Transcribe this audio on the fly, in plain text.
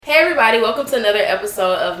Hey everybody, welcome to another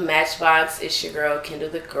episode of Matchbox. It's your girl Kendall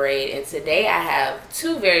the Great, and today I have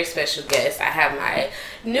two very special guests. I have my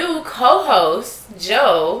new co-host,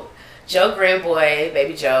 Joe Grandboy,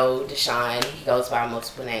 Baby Joe, Deshaun. He goes by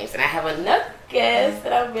multiple names. And I have another guest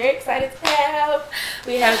that I'm very excited to have.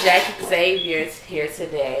 We have Xavier here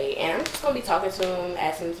today, and I'm just going to be talking to him,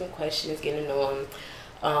 asking him some questions, getting to know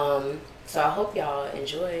him. So I hope y'all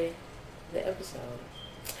enjoy the episode.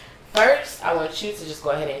 First, I want you to just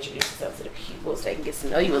go ahead and introduce yourself to the people so they can get to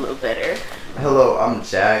know you a little better. Hello, I'm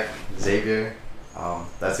Xavier.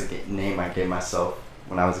 That's a name I gave myself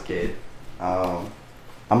when I was a kid. I'm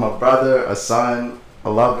a brother, a son, a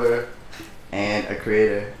lover, and a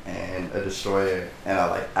creator, and a destroyer, and I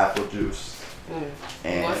like apple juice.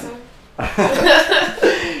 And Awesome.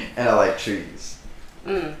 and I like trees.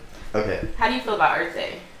 Okay. How do you feel about Earth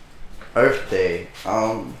Day? Earth Day.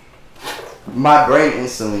 My brain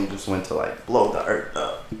instantly just went to like blow the earth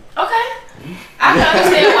up. Okay. I can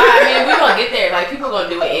understand why. I mean, we're going to get there. Like, people are going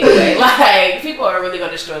to do it anyway. Like, people are really going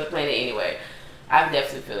to destroy the planet anyway. I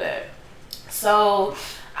definitely feel that. So,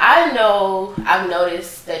 I've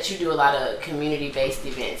noticed that you do a lot of community-based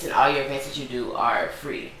events, and all your events that you do are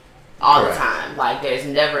free. All Correct. the time. Like, there's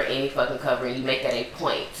never any fucking cover, and you make that a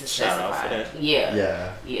point to Shout out specify. for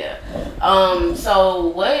that. Yeah. So,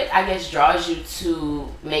 what, I guess, draws you to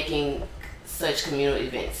making such communal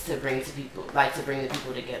events to bring the people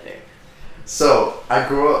together? So I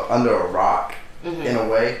grew up under a rock Mm-hmm. in a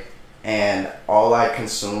way, and all I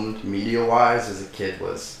consumed media-wise as a kid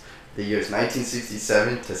was the years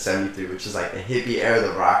 1967 to 73, which is like the hippie era,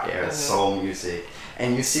 the rock era, soul music.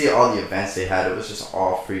 And you see all the events they had, it was just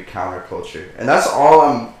all free counterculture. And that's all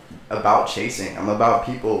I'm about chasing. I'm about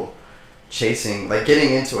people chasing, like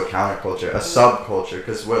getting into a counterculture, a subculture,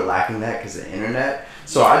 because we're lacking that because of the internet.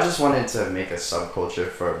 So I just wanted to make a subculture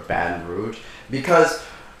for Baton Rouge because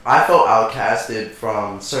I felt outcasted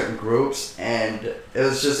from certain groups, and it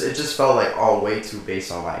just felt like all way too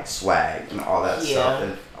based on like swag and all that stuff.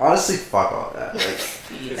 And honestly, fuck all that.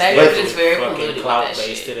 Like, that is just very polluted clout with that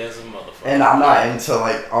based shit. it as a motherfucker. and I'm not into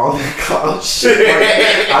like all the cloud shit.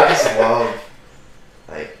 Like, I just love,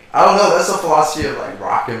 like, I don't know. That's a philosophy of like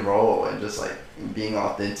rock and roll and just like being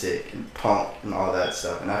authentic and punk and all that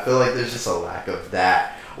stuff. And I feel like there's just a lack of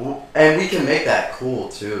that. And we can make that cool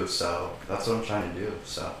too. So that's what I'm trying to do.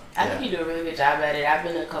 So I think you do a really good job at it. I've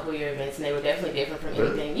been to a couple of your events, and they were definitely different from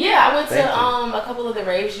Really? anything. Yeah, I went Thank to you. a couple of the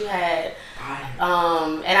raves you had,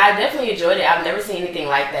 and I definitely enjoyed it. I've never seen anything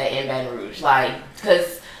like that in Baton Rouge, like,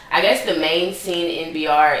 because I guess the main scene in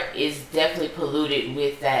BR is definitely polluted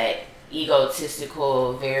with that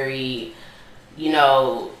egotistical, very,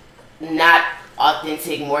 not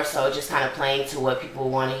authentic, more so just kind of playing to what people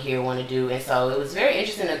want to hear, want to do. And so it was very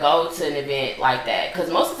interesting to go to an event like that, because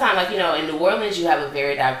most of the time, like, in New Orleans you have a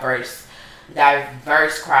very diverse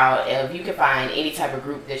crowd of, you can find any type of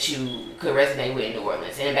group that you could resonate with in New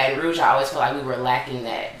Orleans. And in Baton Rouge I always feel like we were lacking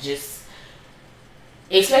that, just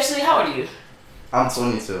especially, how old are you? I'm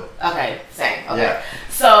 22. Okay, same. Okay. Yeah.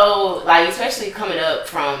 So, like, especially coming up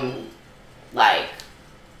from, like,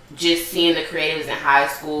 just seeing the creatives in high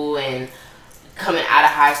school and coming out of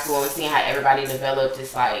high school and seeing how everybody developed,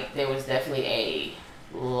 it's like there was definitely a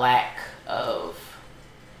lack of,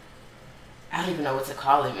 I don't even know what to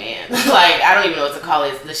call it, man. Like, I don't even know what to call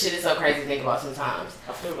it. The shit is so crazy to think about sometimes.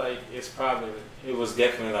 I feel like it was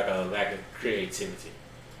definitely like a lack of creativity.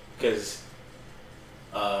 Because,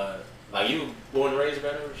 like, you were born and raised in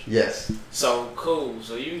Baton Rouge? Yes. So, cool.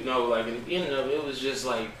 So, like, in the beginning of it was just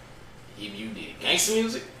like, if you did gangster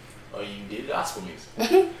music or you did gospel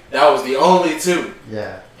music. That was the only two.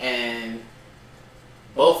 Yeah. And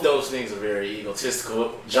both those things are very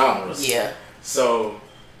egotistical genres. Yeah. So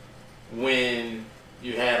when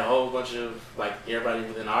you had a whole bunch of, like, everybody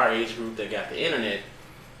within our age group that got the internet,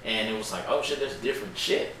 and it was like, oh shit, there's different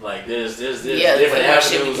shit. Like, there's different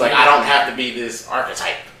avenues. Like, I don't have to be this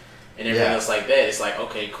archetype and everything else like that. It's like,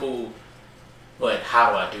 okay, cool, but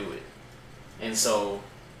how do I do it? And so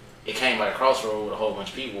it came by a crossroad with a whole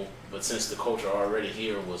bunch of people. But since the culture already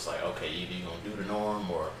here was like, okay, either you're gonna do the norm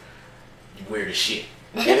or you weird as shit.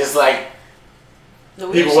 And it's like,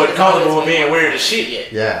 people weren't comfortable with being weird as shit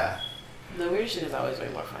yet. Yeah. The weird shit is always way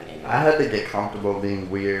more fun anyway. I had to get comfortable being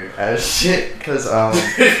weird as shit because I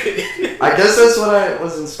guess that's what I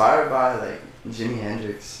was inspired by. Like, Jimi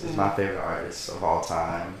Hendrix is my favorite artist of all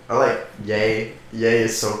time. I like Ye. Ye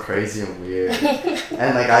is so crazy and weird.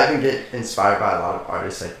 And like, I even get inspired by a lot of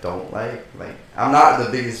artists I don't like. Like, I'm not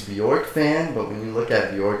the biggest Bjork fan, but when you look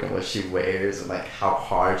at Bjork and what she wears and like how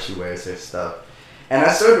hard she wears her stuff, and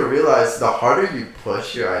I started to realize the harder you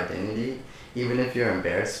push your identity, even if you're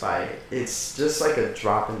embarrassed by it, it's just like a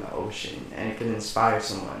drop in the ocean, and it can inspire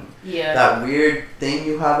someone. Yeah. That weird thing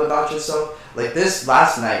you have about yourself. Like this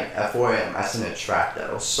last night at 4 a.m., I sent a track that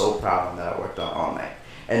I was so proud of that I worked on all night,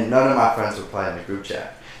 and none of my friends replied in the group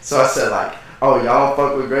chat. So I said like, "Oh, y'all don't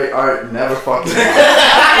fuck with great art, never fucking."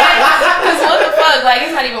 Because what the fuck, like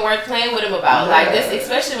it's not even worth playing with them about. Yeah. Like this,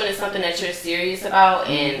 especially when it's something that you're serious about,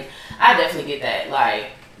 and I definitely get that.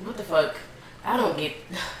 Like, what the fuck, I don't get.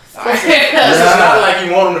 Sorry. It's not like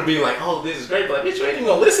you want them to be like, oh, this is great, but like, bitch, you ain't even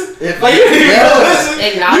gonna listen. Like, you ain't even gonna listen.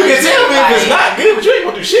 You can tell me if it's not good, but you ain't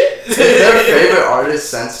gonna do shit. If their favorite artist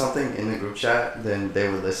sent something in the group chat, then they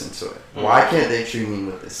would listen to it. Mm-hmm. Why can't they treat me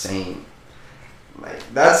with the same? Like,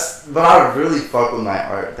 that's, but I really fuck with my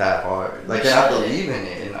art that hard. Like, and I believe in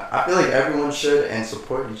it, and I feel like everyone should and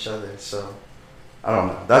support each other, so, I don't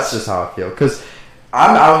know. That's just how I feel, because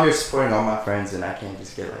I'm out here supporting all my friends, and I can't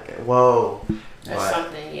just get like, whoa. That's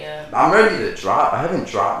something, yeah. I'm ready to drop. I haven't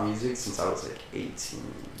dropped music since I was like 18.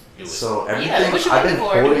 So everything I've been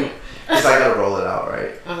holding, because I gotta roll it out,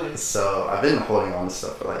 right? Mm-hmm. So I've been holding on to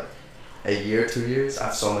stuff for like a year, 2 years. I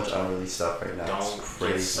have so much unreleased stuff right now. Don't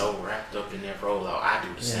get so wrapped up in that rollout. I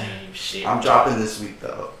do the same shit. I'm dropping this week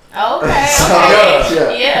though. Okay. So,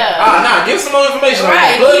 yeah. Nah, give some more information.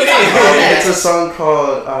 Right. Plug it in. It's a song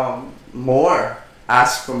called More.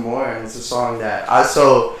 Ask for More, and it's a song that I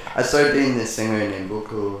started dating this singer named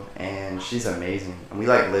Buku, and she's amazing. And we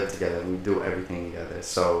like live together, and we do everything together.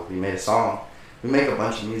 So we made a song. We make a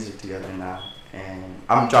bunch of music together now, and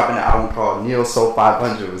I'm dropping an album called Neo Soul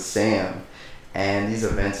 500 with Sam. And these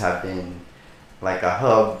events have been like a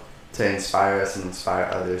hub to inspire us and inspire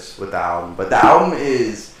others with the album. But the album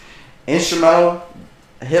is instrumental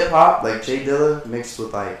hip hop, like Jay Dilla, mixed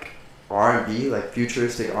with like R&B, like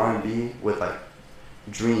futuristic R&B with like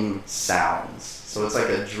dream sounds. So it's like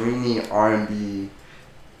a dreamy R&B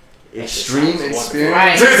extreme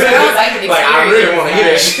experience. Right. Like I really want to hear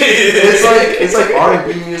that shit. It's like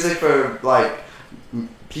R&B music for like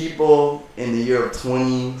people in the year of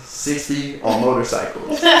 2060 on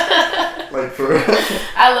motorcycles. Like for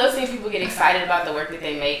I love seeing people get excited about the work that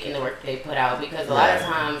they make and the work that they put out, because a lot of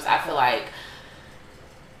times I feel like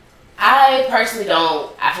I personally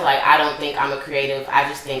don't think I'm a creative. I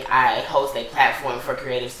just think I host a platform for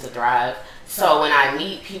creatives to thrive. So when I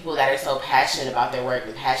meet people that are so passionate about their work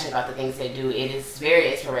and passionate about the things they do, it is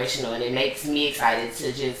very inspirational, and it makes me excited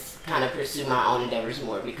to just kind of pursue my own endeavors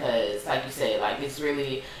more, because like you said, like it's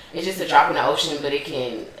just a drop in the ocean, but it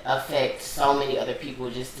can affect so many other people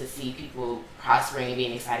just to see people prospering and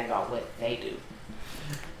being excited about what they do.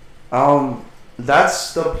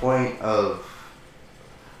 That's the point of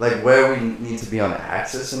like where we need to be on the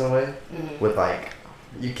axis in a way. Mm-hmm. With like,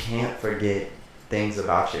 you can't forget things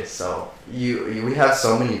about yourself. We have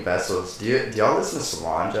so many vessels. Do y'all listen to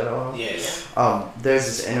Solange at all? Yes. There's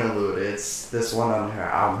this interlude. It's this one on her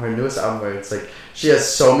album, her newest album, where it's like she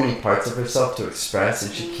has so many parts of herself to express,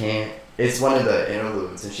 and she can't. It's one of the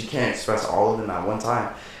interludes, and she can't express all of them at one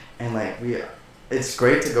time. And like it's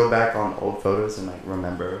great to go back on old photos and like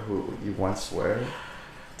remember who you once were,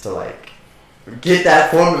 to like get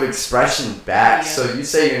that form of expression back. Yeah. So you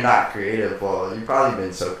say you're not creative. Well, you've probably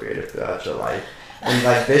been so creative throughout your life. And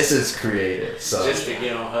like, this is creative. So just to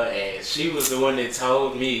get on her ass, she was the one that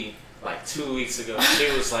told me like 2 weeks ago.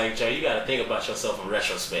 She was like, Joe, you got to think about yourself in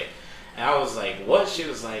retrospect. And I was like, what? She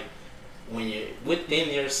was like, when you're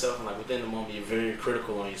within yourself and like within the moment, you're very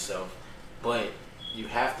critical on yourself. But you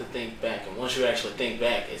have to think back. And once you actually think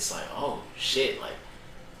back, it's like, oh shit, like,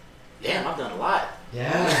 damn, I've done a lot.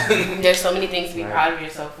 Yeah. There's so many things to be proud of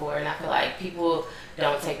yourself for, and I feel like people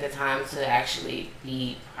don't take the time to actually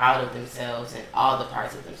be proud of themselves and all the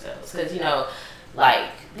parts of themselves. Because, like,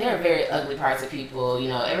 there are very ugly parts of people.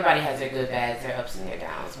 Everybody has their good bads, their ups and their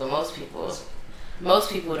downs. But most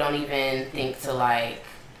people don't even think to, like,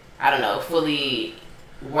 I don't know, fully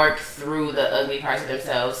work through the ugly parts of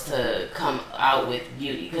themselves to come out with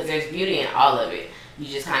beauty. Because there's beauty in all of it. You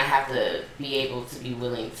just kind of have to be able to be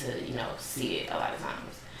willing to, see it a lot of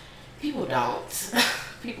times. People don't.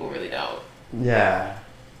 People really don't. Yeah.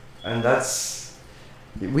 And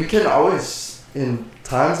we can always, in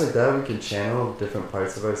times like that, we can channel different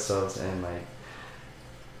parts of ourselves, and like,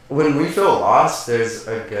 when we feel lost, there's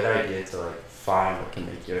a good idea to like find what can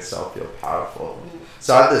make yourself feel powerful. Mm-hmm.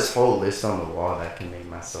 So I have this whole list on the wall that can make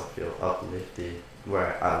myself feel uplifted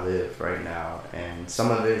where I live right now, and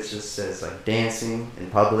some of it just says like dancing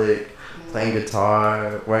in public, playing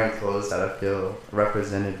guitar, wearing clothes that I feel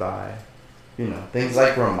represented by, things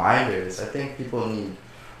like reminders. I think people need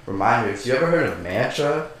reminders. You ever heard of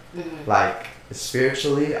mantra? Mm-hmm. Like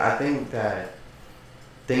spiritually, I think that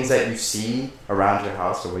things that you see around your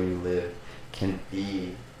house or where you live can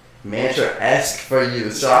be mantra-esque for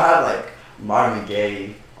you. So I have like Marvin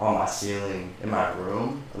Gaye on my ceiling in my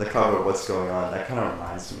room, the cover of What's Going On. That kind of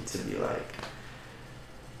reminds me to be like,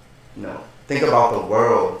 think about the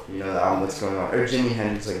world, the album What's Going On. Or Jimi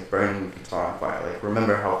Hendrix, like, burning the guitar on fire. Like,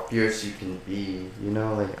 remember how fierce you can be,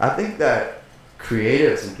 Like, I think that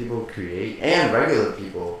creatives and people who create, and regular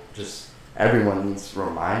people, just everyone needs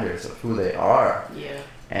reminders of who they are. Yeah.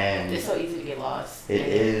 And it's so easy to get lost. It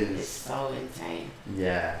is. It's so insane.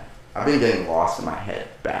 Yeah. I've been getting lost in my head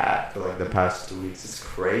bad for like the past 2 weeks. It's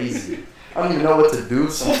crazy. I don't even know what to do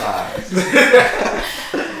sometimes.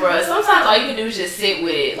 Bruh, sometimes all you can do is just sit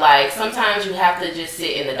with it. Like, sometimes you have to just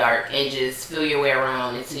sit in the dark and just feel your way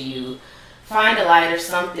around until you find a light or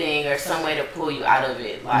something or some way to pull you out of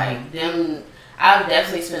it. Like, I've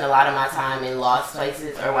definitely spent a lot of my time in lost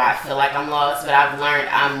places or where I feel like I'm lost, but I've learned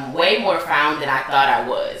I'm way more found than I thought I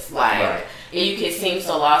was. Like, right. You can seem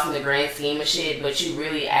so lost in the grand scheme of shit, but you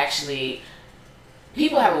really actually,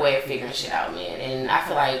 people have a way of figuring shit out, man. And I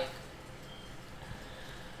feel like,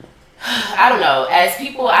 I don't know, as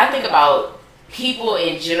people, I think about people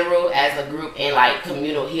in general as a group and like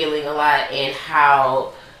communal healing a lot, and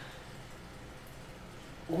how,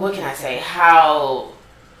 what can I say, how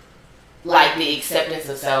like the acceptance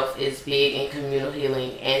of self is big in communal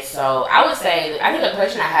healing. And so I would say, I think a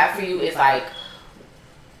question I have for you is like,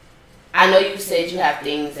 I know you said you have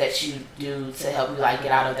things that you do to help you like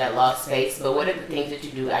get out of that lost space, but what are the things that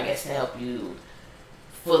you do, I guess, to help you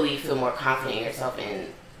fully feel more confident in yourself and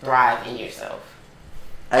thrive in yourself?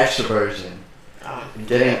 Extroversion.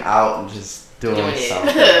 Getting out and just doing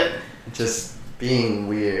something. Just being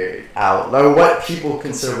weird out. Like what people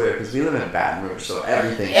consider weird, because we live in Baton Rouge, so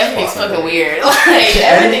everything's fucking weird. Like,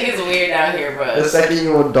 everything is weird down here, bro. The second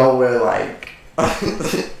you don't wear like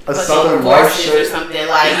a Southern March shirt or something,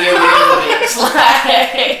 like you're weird, bitch.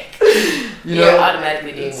 Like, you're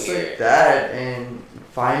automatically being it's weird. Like that, and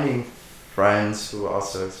finding friends who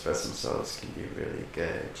also express themselves can be really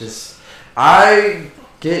good. I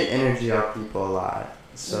get energy off people a lot,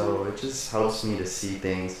 so it just helps me to see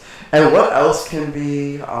things. And what else can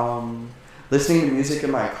be listening to music in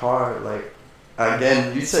my car, like.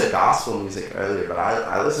 Again, you said gospel music earlier, but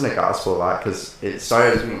I listen to gospel a lot because it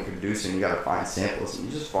started as being a producer and you gotta find samples and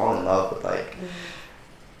you just fall in love with like.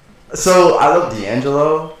 So I love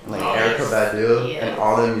D'Angelo, like Erykah Badu, and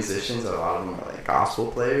all the musicians. A lot of them are like gospel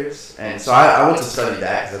players, and so I went to study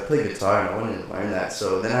that because I play guitar and I wanted to learn that.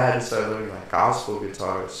 So then I had to start learning like gospel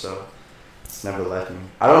guitars. So it's never left me.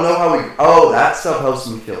 I don't know how that stuff helps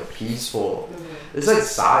me feel peaceful. There's like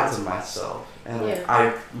sides of myself. And like,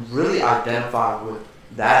 I really identify with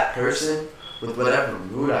that person with whatever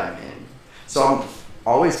mood I'm in. So I'm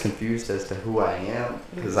always confused as to who I am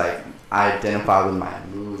because like I identify with my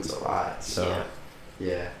moods a lot. So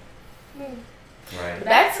yeah. Right.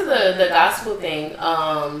 Back to the gospel thing.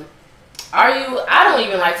 Are you? I don't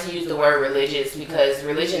even like to use the word religious because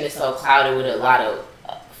religion is so clouded with a lot of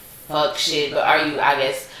fuck shit. But are you? I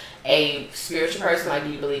guess a spiritual person. Like,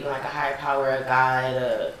 do you believe in like a higher power, a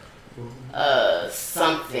God,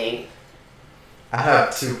 something? I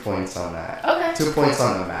have 2 points on that. Okay. 2 points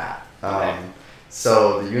on the map.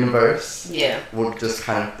 So the universe will just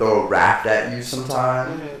kind of throw a raft at you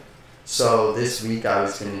sometime. So this week I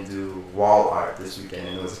was going to do wall art this weekend,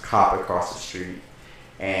 and there was a cop across the street.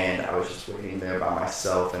 And I was just waiting there by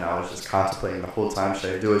myself, and I was just contemplating the whole time,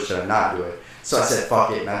 should I do it, should I not do it? So I said,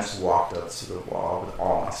 fuck it, and I just walked up to the wall with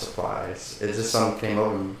all my supplies. It just something came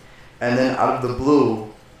over me. And then out of the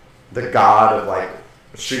blue, the god of like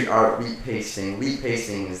street art, wheat pasting. Wheat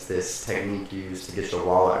pasting is this technique you use to get your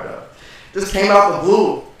wall art up. Just came out the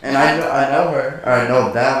blue, and I know her, or I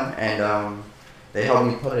know them, and they helped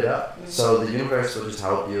me put it up. So the universe will just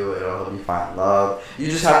help you. It'll help you find love. You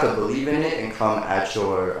just have to believe in it and come at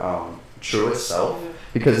your truest self.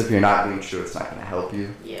 Because if you're not being true, it's not going to help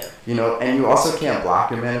you. Yeah. You know, and you also can't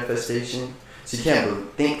block your manifestation. So you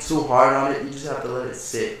can't think too hard on it. You just have to let it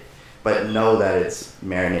sit. But know that it's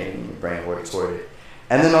marinating in your brain, work toward it.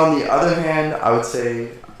 And then on the other hand, I would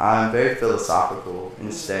say I'm very philosophical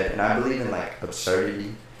instead. And I believe in like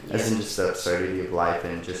absurdity. As in just the absurdity of life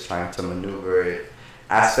and just trying to maneuver it.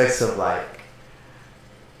 Aspects of like,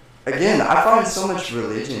 again, I find so much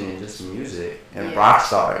religion in just music and rock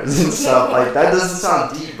stars and stuff. Like, that doesn't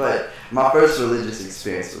sound deep, but my first religious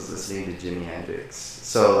experience was listening to Jimi Hendrix.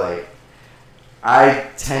 So like, I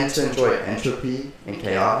tend to enjoy entropy and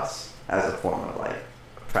chaos as a form of like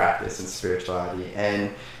practice and spirituality.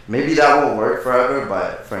 And maybe that won't work forever,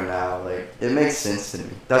 but for now, like, it makes sense to me.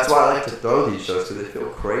 That's why I like to throw these shows, because they feel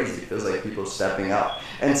crazy. It feels like people stepping up.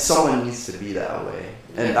 And someone needs to be that way.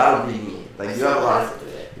 And that'll be me. Like, you have a lot of...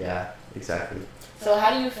 Yeah. exactly. So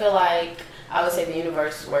how do you feel like, I would say, the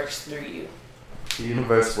universe works through you? The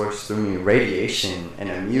universe works through me, radiation and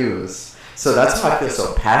a muse. So that's why I feel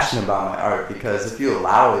so passionate about my art, because if you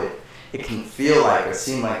allow it, it can feel like or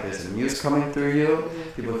seem like there's a muse coming through you.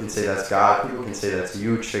 People can say that's God. People can say that's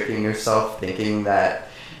you tricking yourself, thinking that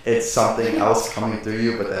it's something else coming through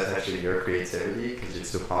you, but that's actually your creativity because you're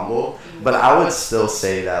too humble. But I would still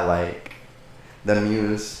say that, like, the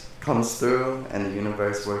muse comes through and the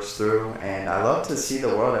universe works through, and I love to see the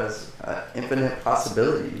world as infinite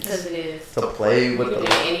possibilities. Because it is. To play with you can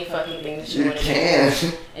do any fucking thing that you want to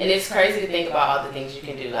do. And it's crazy to think about all the things you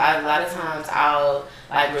can do. A lot of times I'll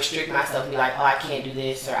like restrict myself and be like, oh, I can't do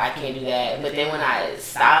this or I can't do that. But then when I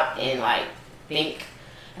stop and like think,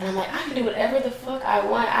 and I'm like, I can do whatever the fuck I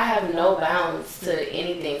want. I have no bounds to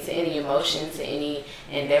anything, to any emotion, to any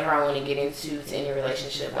endeavor I want to get into, to any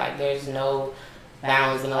relationship. Like, there's no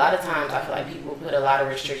bounds. And a lot of times I feel like people put a lot of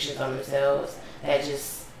restrictions on themselves that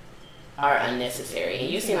just are unnecessary. And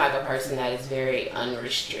you seem like a person that is very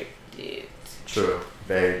unrestricted. True.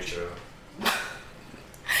 Very true.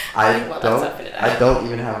 I don't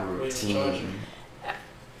even have a routine.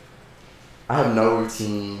 I have no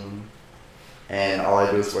routine, and all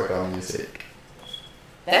I do is work on music.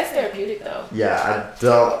 That's therapeutic, though. Yeah,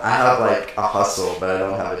 I have like a hustle, but I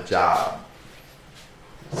don't have a job.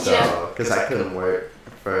 So, because I couldn't work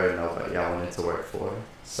for nobody I wanted to work for.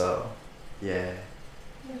 So, yeah.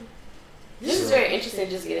 This is very interesting,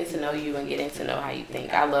 just getting to know you and getting to know how you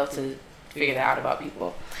think. I love to figure that out about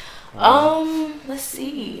people. Let's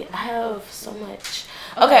see. I have so much.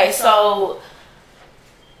 Okay, so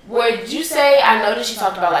would you say, I noticed you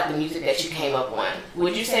talked about like the music that you came up on.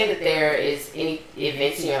 Would you say that there is any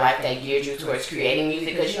events in your life that geared you towards creating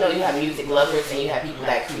music? Because you know you have music lovers and you have people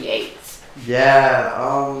that create.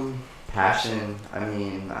 Yeah, passion. I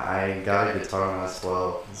mean, I got a guitar when I was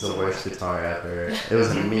 12. It's the worst guitar ever. It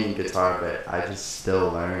was a mini guitar, but I just still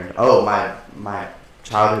learned. Oh, my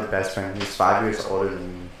childhood best friend, he's 5 years older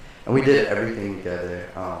than me, and we did everything together.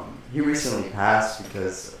 He recently passed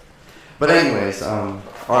because, but anyways,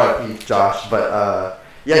 R.I.P. Josh. But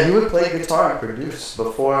yeah, he would play guitar and produce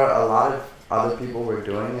before a lot of other people were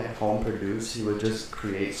doing it. Home produce. He would just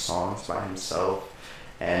create songs by himself.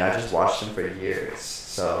 And I just watched him for years.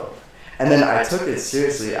 So, and then I took it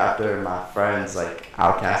seriously after my friends like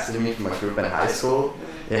outcasted me from a group in high school.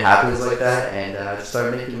 It happens like that, and I just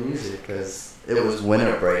started making music because it was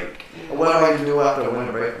winter break. What am I gonna do after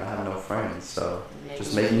winter break when I have no friends? So,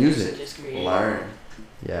 just make music, learn.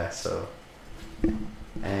 Yeah. So,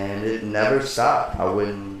 and it never stopped.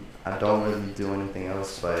 I don't really do anything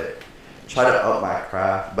else but try to up my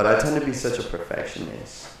craft. But I tend to be such a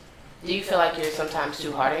perfectionist. Do you feel like you're sometimes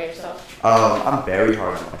too hard on yourself? I'm very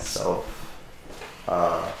hard on myself.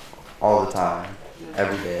 All the time.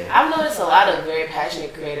 Every day. I've noticed a lot of very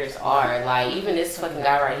passionate creators are. Like, even this fucking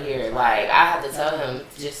guy right here, like, I have to tell him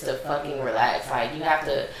just to fucking relax. Like, you have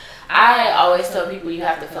to, I always tell people you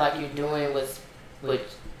have to feel like you're doing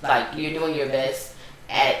like, you're doing your best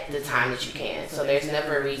at the time that you can. So there's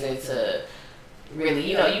never a reason to really,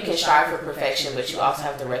 you know, you can strive for perfection, but you also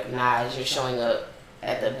have to recognize you're showing up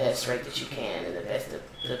at the best rate that you can and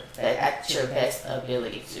at your best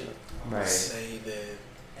ability to. Right. I say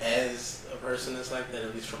that as a person that's like that,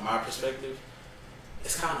 at least from my perspective,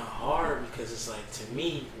 it's kind of hard because it's like, to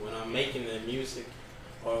me, when I'm making the music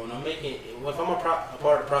or when I'm making, if I'm a part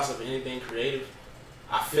of the process of anything creative,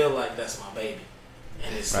 I feel like that's my baby.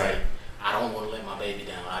 And it's like, I don't want to let my baby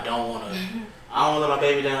down. I don't want to let my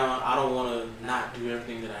baby down. I don't want to not do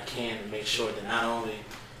everything that I can to make sure that not only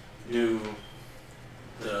do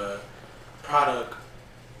the product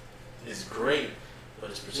is great,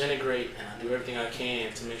 but it's presented great, and I do everything I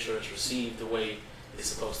can to make sure it's received the way it's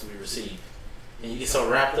supposed to be received. And you get so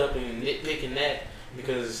wrapped up in nitpicking that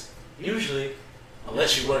because usually,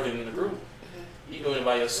 unless you're working in a group, you're doing it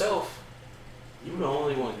by yourself, you're the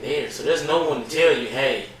only one there. So there's no one to tell you,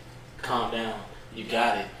 hey, calm down, you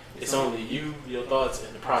got it. It's only you, your thoughts,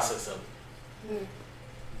 and the process of it.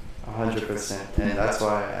 100%. And that's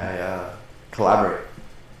why I collaborate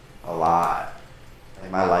a lot.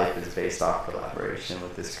 Like, my life is based off collaboration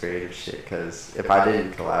with this creative shit, because if I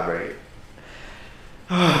didn't collaborate,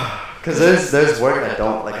 because there's work I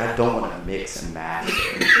don't want to mix and master.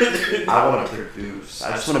 I want to produce.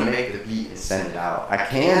 I just want to make the beat and send it out. I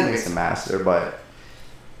can mix and master, but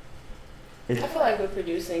I feel like with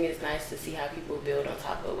producing, it's nice to see how people build on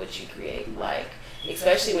top of what you create. Like,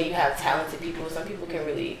 especially when you have talented people, some people can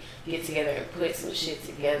really get together and put some shit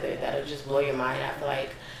together that'll just blow your mind. I feel like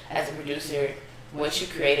as a producer, once you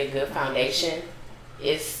create a good foundation,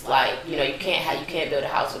 it's like, you know, you can't build a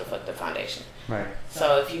house with a fucked up foundation. Right.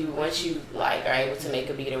 So once you like are able to make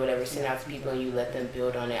a beat or whatever, send it out to people and you let them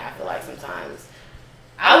build on it, I feel like sometimes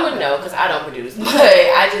I wouldn't know because I don't produce, but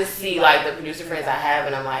I just see like the producer friends I have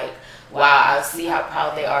and I'm like, wow, I see how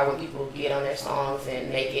proud they are when people get on their songs and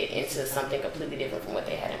make it into something completely different from what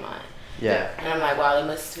they had in mind. Yeah. And I'm like, wow, it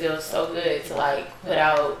must feel so good to like put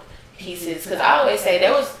out pieces. Because I always say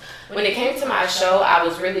when it came to my show, I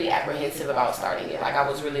was really apprehensive about starting it. Like I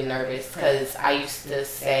was really nervous because I used to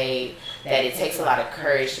say that it takes a lot of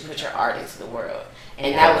courage to put your art into the world.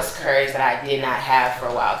 And that was courage that I did not have for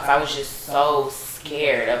a while because I was just so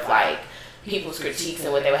scared of like people's critiques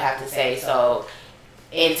and what they would have to say. So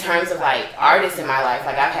in terms of like artists in my life,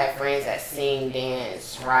 like I've had friends that sing,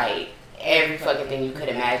 dance, write, every fucking thing you could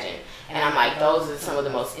imagine. And I'm like, those are some of the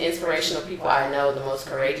most inspirational people I know, the most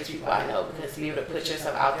courageous people I know, because to be able to put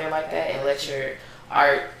yourself out there like that and let your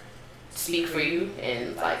art speak for you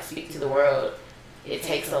and like speak to the world, it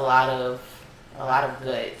takes a lot of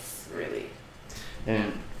guts, really.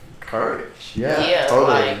 And courage. Yeah,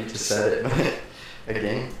 totally. Like, you just said it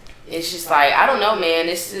again. It's just like, I don't know, man.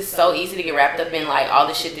 It's just so easy to get wrapped up in like all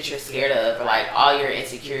the shit that you're scared of, or like all your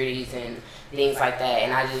insecurities and things like that.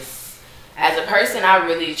 And I just, as a person, I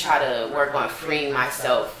really try to work on freeing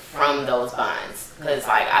myself from those bonds. Because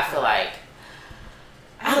like, I feel like,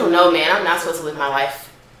 I don't know, man. I'm not supposed to live my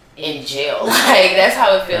life in jail. Like, that's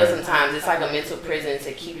how it feels sometimes. It's like a mental prison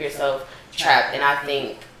to keep yourself trapped. And I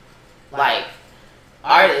think, like,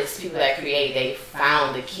 artists, people that create, they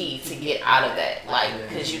found the key to get out of that. Like,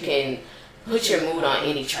 because you can put your mood on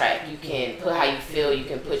any track. You can put how you feel. You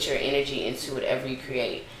can put your energy into whatever you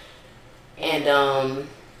create. And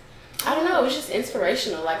I don't know. It's just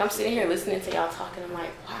inspirational. Like, I'm sitting here listening to y'all talking. I'm like,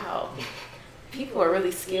 wow, people are really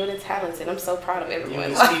skilled and talented. I'm so proud of everyone.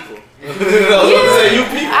 You like, people.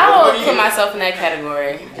 I'll put myself in that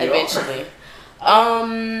category eventually.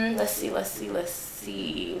 Let's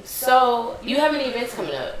see. So, you have any events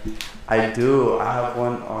coming up? I do. I have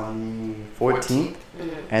one on the 14th,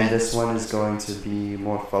 and this one is going to be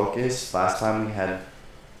more focused. Last time we had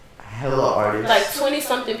hella artists. Like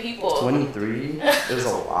 20-something people. 23? It was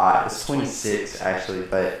a lot. It's 26, actually,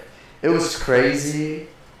 but it was crazy.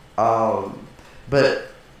 But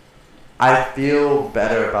I feel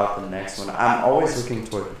better about the next one. I'm always looking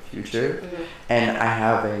toward the future, and I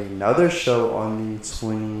have another show on the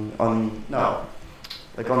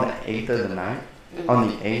 8th or the 9th, on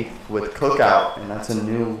the 8th with Cookout, and that's a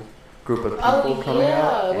new group of people coming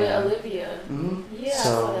out. With Olivia. Yeah, I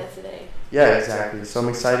saw that today. Yeah, exactly. So I'm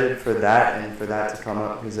excited for that and for that to come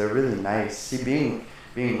up because they're really nice. See,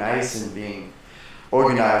 being nice and being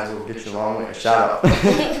organized will get you a long way. Shout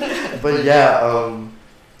out. But yeah,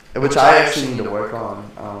 which I actually need to work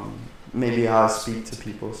on. Maybe how I speak to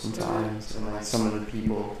people sometimes and like some of the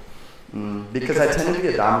people. Because I tend to be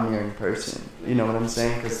a domineering person, you know what I'm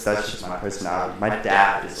saying? Because that's just my personality. My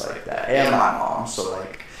dad is like that, and my mom. So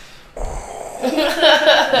like, you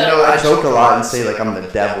know, I joke a lot and say like I'm the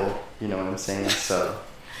devil. You know what I'm saying? So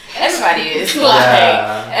everybody is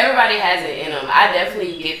like everybody has it in them. I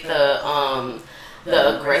definitely get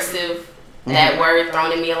the aggressive that word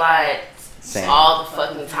thrown at me a lot. Same. All the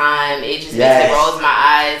fucking time. It just makes it rolls my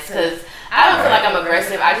eyes because I don't feel like I'm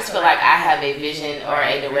aggressive. I just feel like I have a vision or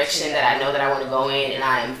a direction that I know that I want to go in, and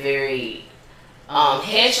I am very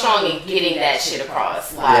headstrong in getting that shit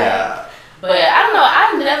across. Like, but I don't know.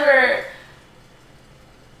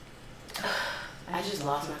 I just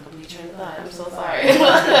lost my complete train of thought. I'm so sorry.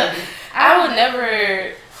 I would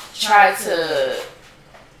never try to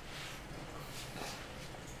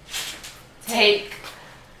take.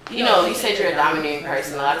 You know, you said you're a domineering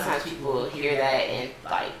person. A lot of times people will hear that and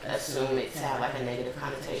like assume it to have like a negative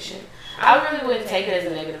connotation. I really wouldn't take it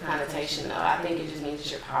as a negative connotation though. I think it just means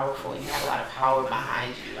that you're powerful and you have a lot of power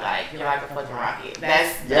behind you. Like you're like a fucking rocket.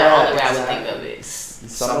 That's the only way I would think of it.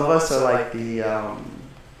 Some of us are like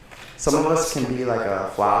some of us can be like a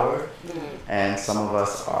flower, and some of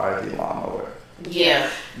us are the lawnmower. Yeah.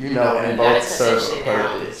 You know, and both serve a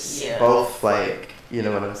purpose. Yeah. Both like. You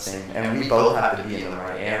know what I'm saying? And we both have to be in the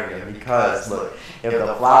right area because, look, if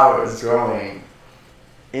the flower is growing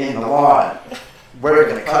in the lawn, we're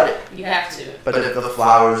going to cut it. You have to. But if the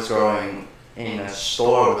flower is growing in a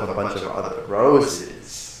store with a bunch of other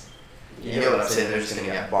roses, you know what I'm saying? They're just going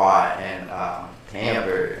to get bought and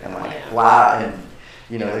tampered and like flat, and,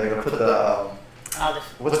 you know, they're going to put the...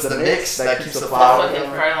 what's the mix that keeps the flower? The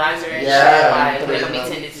fucking fertilizer and shit. Like, they're going to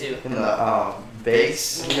be tended to. In the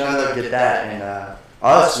base, you know, they'll get that, and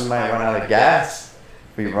us, we might run out of gas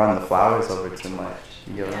if we run the flowers over too much.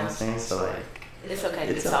 You get what I'm saying? So like, it's okay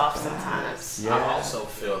to be soft sometimes. I also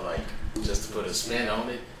feel like just to put a spin on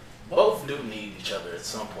it, both do need each other at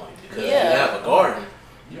some point. Because if you have a garden,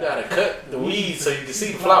 you gotta cut the weeds so you can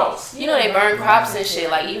see the flowers. You know they burn crops and shit.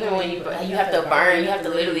 Like even when you have to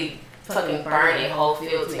literally fucking burn a whole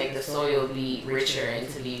field to make the soil be richer and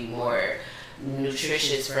to be more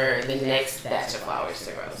nutritious for the next batch of flowers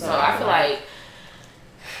to grow. So I feel like,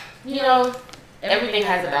 you know, everything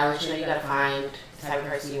has a balance. You know, you gotta find the type of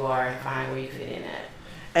person you are and find where you fit in at.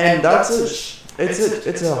 And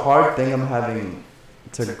it's a hard thing I'm having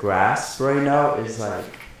to grasp right now. Is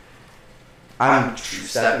like I'm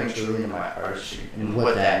stepping truly into my artistry and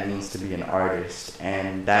what that means to be an artist,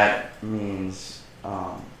 and that means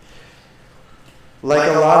like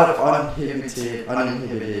a lot of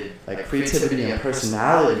uninhibited like creativity and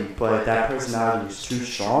personality, but that personality is too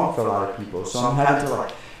strong for a lot of people. So I'm having to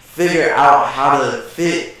like figure out how to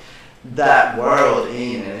fit that world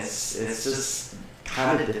in, and it's just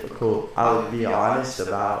kind of difficult. I'll be honest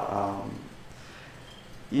about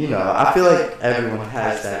you know, I feel like everyone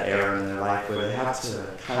has that era in their life where they have to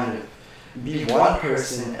kind of be one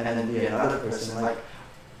person and then be another person. Like,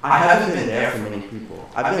 I haven't been there for many people.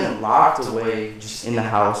 I've been locked away just in the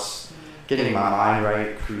house, getting my mind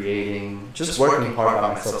right, creating, just working hard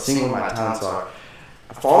by myself, seeing what my talents are,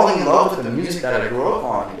 falling in love with the music that I grew up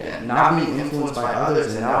on again, not being influenced by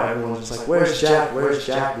others, and now everyone's just like, where's Jack, where's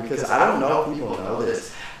Jack? Because I don't know if people know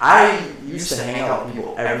this. I used to hang out with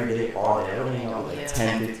people every day, all day. I would hang out with like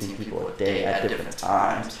 10, 15 people a day at different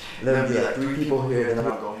times. And there would be like 3 people here, then I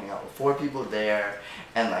would go hang out with 4 people there,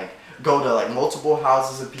 and like go to like multiple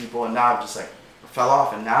houses of people, and now I've just like fell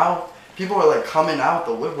off. And now people are like coming out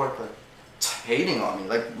the woodwork, like hating on me,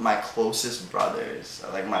 like my closest brothers,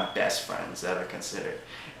 like my best friends that are considered,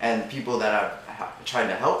 and people that I've tried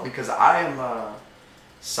to help, because I am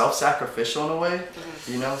self-sacrificial in a way.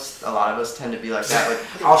 You know, a lot of us tend to be like that.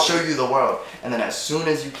 Like, I'll show you the world, and then as soon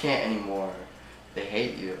as you can't anymore, they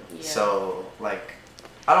hate you. Yeah. So like,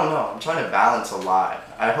 I don't know. I'm trying to balance a lot.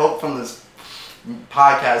 I hope from this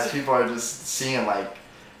podcast people are just seeing like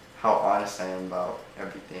how honest I am about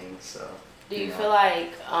everything. So do you feel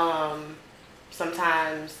like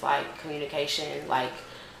sometimes like communication, like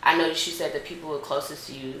I noticed you said the people closest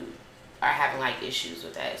to you are having like issues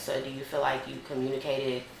with that. So do you feel like you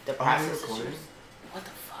communicated the process issues? What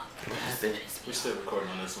the fuck? We're still recording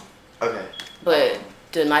on this one. Okay. But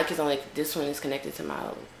the mic is only, this one is connected to my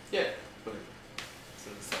own. Yeah.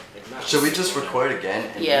 Should we just record again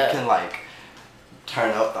and you can like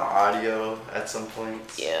turn up the audio at some point?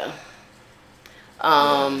 Yeah.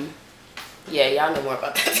 Yeah, y'all know more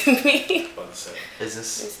about that than me. Is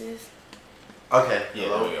this? This is. Okay. Yeah,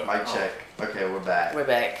 hello. Mic check. Okay, we're back. We're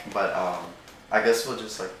back. But I guess we'll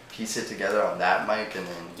just like piece it together on that mic and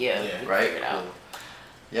then right. Figure it out.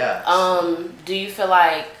 Yeah. Do you feel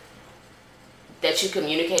like that you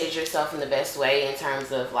communicated yourself in the best way in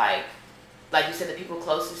terms of like you said, the people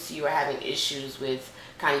closest to you are having issues with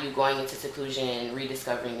kind of you going into seclusion and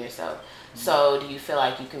rediscovering yourself? Mm-hmm. So do you feel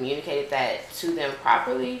like you communicated that to them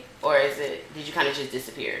properly, or did you kind of just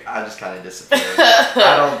disappear? I just kind of disappeared.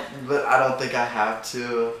 I don't think I have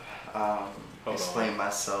to explain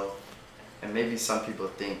myself, and maybe some people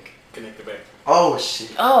think. Connect it back. Oh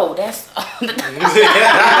shit. Oh, that's. That's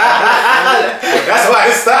why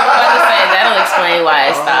it stopped. I was gonna say, that'll explain why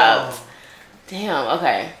it stopped. Damn.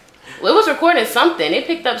 Okay. Well, it was recording something. It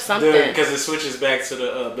picked up something. Because it switches back to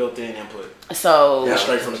the built-in input. So.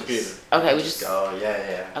 Straight from the computer. Okay, we just. Oh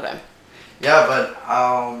yeah. Okay. Yeah, but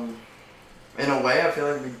in a way, I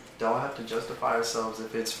feel like we don't have to justify ourselves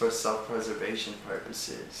if it's for self-preservation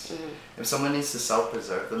purposes. Mm-hmm. If someone needs to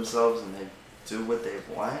self-preserve themselves and they do what they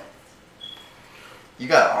want, you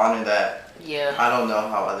gotta honor that. Yeah. I don't know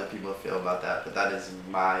how other people feel about that, but that is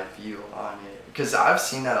my view on it. Because I've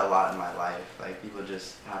seen that a lot in my life. Like, people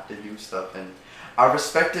just have to do stuff, and I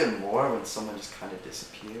respect it more when someone just kind of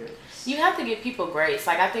disappears. You have to give people grace.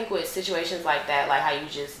 Like, I think with situations like that, like how you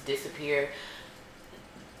just disappear,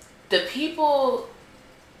 the people,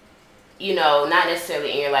 you know, not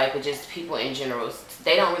necessarily in your life, but just people in general,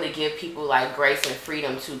 they don't really give people like grace and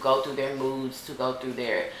freedom to go through their moods, to go through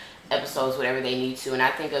their episodes, whatever they need to. And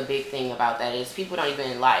I think a big thing about that is people don't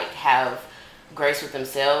even like have grace with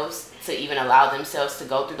themselves to even allow themselves to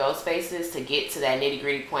go through those spaces, to get to that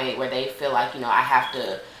nitty-gritty point where they feel like, you know, I have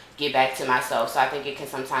to get back to myself. So I think it can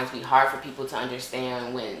sometimes be hard for people to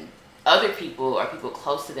understand when other people or people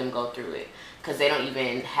close to them go through it, because they don't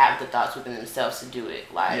even have the thoughts within themselves to do it.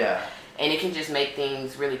 Like, yeah. And it can just make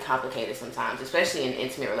things really complicated sometimes, especially in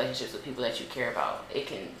intimate relationships with people that you care about. It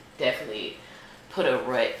can definitely put a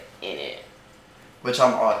rut in it. Which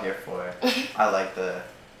I'm all here for. I like the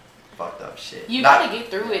fucked up shit. You gotta get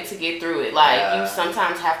through it to get through it. Like, you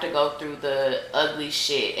sometimes have to go through the ugly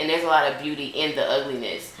shit. And there's a lot of beauty in the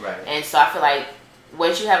ugliness. Right. And so I feel like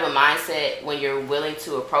once you have a mindset, when you're willing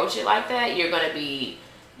to approach it like that, you're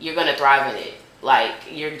gonna thrive in it. Like,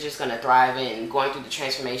 you're just gonna thrive in going through the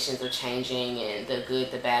transformations of changing and the good,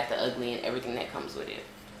 the bad, the ugly, and everything that comes with it.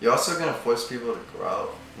 You're also gonna force people to grow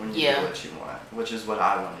when you do what you want, which is what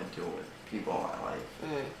I want to do with people in my life.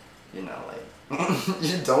 You know, like,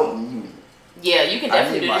 you don't need me. Yeah, you can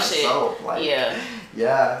definitely do this shit. Like,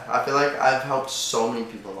 yeah, I feel like I've helped so many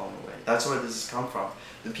people along the way. That's where this has come from.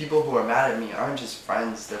 The people who are mad at me aren't just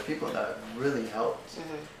friends. They're people that I've really helped,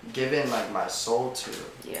 given like my soul to,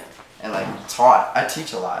 and like taught. I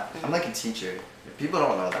teach a lot. I'm like a teacher. People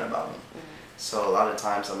don't know that about me. So a lot of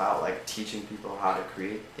times I'm out like teaching people how to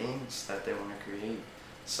create things that they want to create.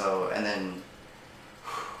 So, and then,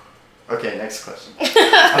 okay, next question.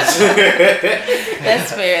 That's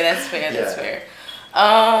fair. That's fair.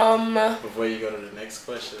 Before you go to the next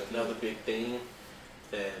question, another big thing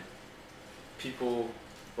that people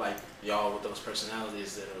like y'all with those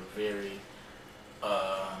personalities that are very,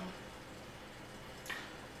 how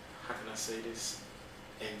can I say this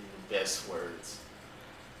in the best words?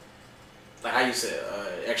 Like how you said,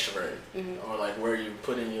 extroverted, or like where you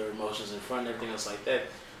put in your emotions in front and everything else like that.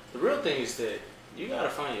 The real thing is that you gotta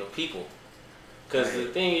find your people, because the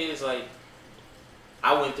thing is, like,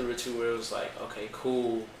 I went through it too, where it was like, okay,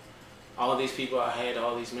 cool, all these people I had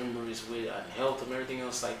all these memories with, I helped them, everything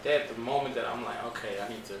else like that. The moment that I'm like, okay, I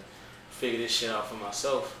need to figure this shit out for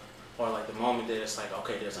myself, or like the moment that it's like,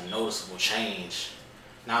 okay, there's a noticeable change.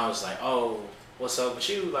 Now it's like, oh, what's up with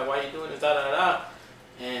you? Like, why you doing this? Da da da.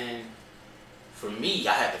 And for me,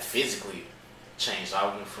 I had to physically change. So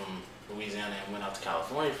I went from Louisiana and went out to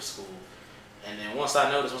California for school. And then once I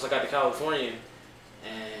got to California,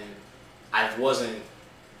 and I wasn't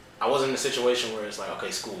in a situation where it's like,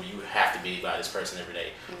 okay, school, you have to be by this person every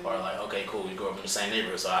day. Or like, okay, cool, you grow up in the same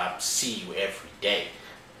neighborhood, so I see you every day.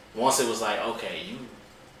 Once it was like, okay, you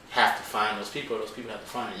have to find those people have to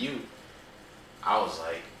find you, I was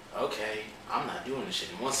like, okay, I'm not doing this shit.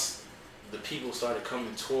 And once the people started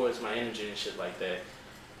coming towards my energy and shit like that,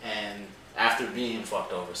 and after being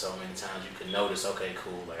fucked over so many times, you could notice, okay,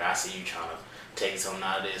 cool, like, I see you trying to take something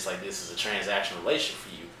out of this, like, this is a transactional relationship for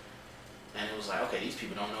you. And it was like, okay, these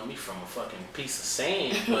people don't know me from a fucking piece of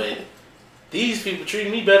sand, but these people treat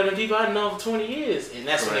me better than people I've known for 20 years. And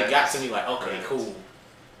that's when it got to me, like, okay, cool,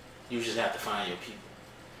 you just have to find your people.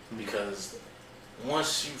 Because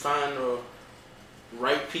once you find the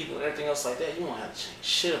right people and everything else like that, you won't have to change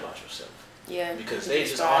shit about yourself. Yeah. Because they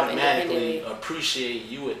just automatically appreciate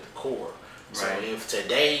you at the core. So if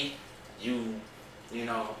today you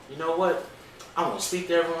know what, I want to speak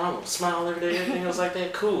to everyone, I want to smile every day, everything else like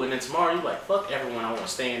that, cool. And then tomorrow you like, fuck everyone, I want to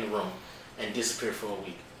stay in the room and disappear for a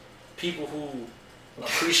week. People who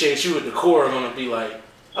appreciate you at the core are going to be like,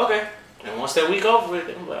 okay. And once that week over with,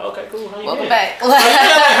 they're like, okay, cool, how you Welcome been? Back.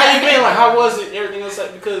 How you been? Like, how was it? Everything else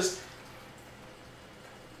like, because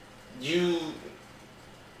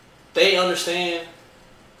they understand,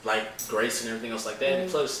 like, grace and everything else like that. And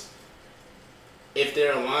plus, if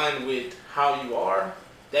they're aligned with how you are,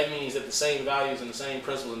 that means that the same values and the same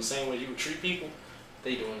principles and the same way you would treat people,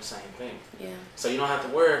 they doing the same thing. Yeah. So you don't have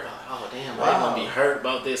to worry about, oh damn, are they gonna be hurt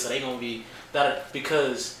about this? Are they gonna be that?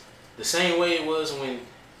 Because the same way it was when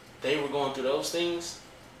they were going through those things,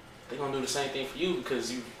 they're gonna do the same thing for you,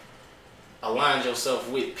 because you aligned yourself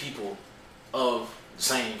with people of the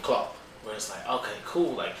same cloth. Where it's like, okay,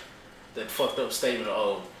 cool, like that fucked up statement of,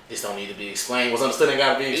 oh, this don't need to be explained, what's understood ain't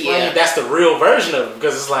gotta be explained. Yeah. That's the real version of it,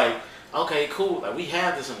 because it's like, okay, cool, like we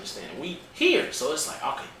have this understanding, we here, so it's like,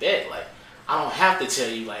 okay, bet, like I don't have to tell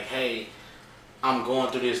you, like, hey, I'm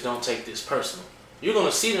going through this, don't take this personal. You're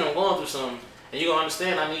gonna see that I'm going through something, and you're gonna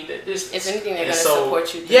understand I need that distance. If anything, they're gonna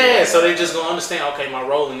support you. Yeah, so they just gonna understand, okay, my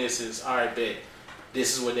role in this is, all right, bet,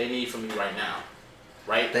 this is what they need from me right now.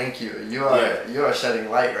 Right? Thank you. You are shedding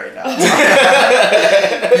light right now.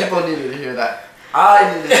 People needed to hear that.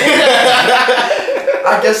 I needed to hear that.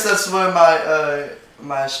 I guess that's where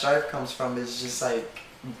my strife comes from, is just like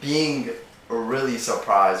being really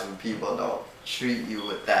surprised when people don't treat you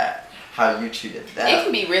with that, how you treated them. It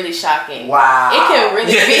can be really shocking. Wow. It can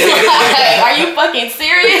really be like, are you fucking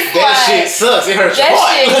serious? That shit sucks. It hurts your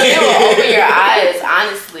heart. That shit will open your eyes,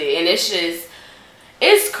 honestly. And it's just,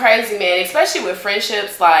 it's crazy, man. Especially with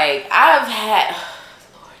friendships. Like, I've had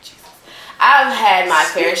my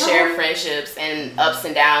fair share of friendships and ups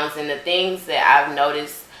and downs, and the things that I've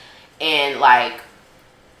noticed. And like,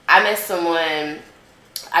 I met someone,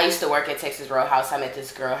 I used to work at Texas Roadhouse. I met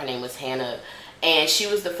this girl, her name was Hannah, And she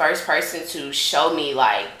was the first person to show me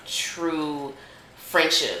like true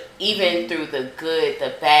friendship, even through the good,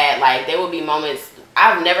 the bad. Like there will be moments,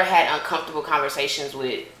 I've never had uncomfortable conversations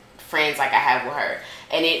with friends like I have with her,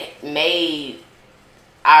 and it made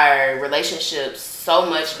our relationships so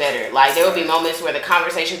much better. Like there will be moments where the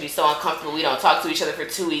conversation would be so uncomfortable we don't talk to each other for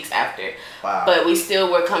 2 weeks after. Wow. But we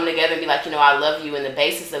still would come together and be like, I love you, and the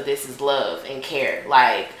basis of this is love and care.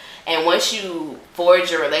 Like, and once you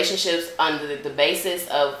forge your relationships under the basis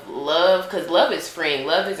of love, because love is freeing,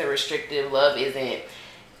 love isn't restrictive, love isn't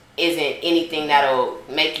anything that'll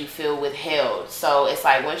make you feel withheld. So it's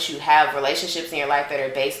like once you have relationships in your life that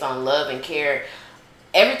are based on love and care,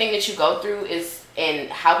 everything that you go through is, and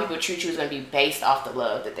how people treat you is going to be based off the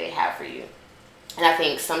love that they have for you. And I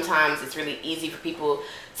think sometimes it's really easy for people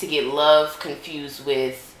to get love confused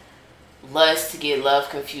with lust, to get love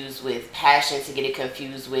confused with passion, to get it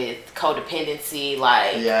confused with codependency.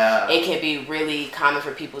 Like, it can be really common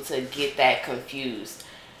for people to get that confused.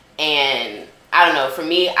 And I don't know, for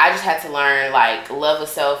me, I just had to learn, like, love of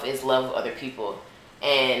self is love of other people.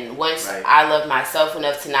 And once I loved myself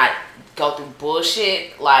enough to not go through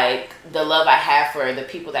bullshit, like, the love I have for the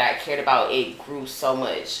people that I cared about, it grew so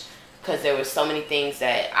much. Because there were so many things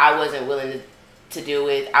that I wasn't willing to deal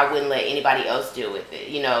with. I wouldn't let anybody else deal with it,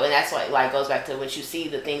 And that's why, like, goes back to when you see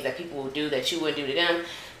the things that people will do that you wouldn't do to them,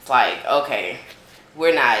 it's like, okay,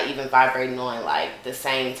 we're not even vibrating on, like, the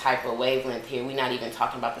same type of wavelength here. We're not even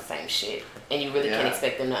talking about the same shit. And you really can't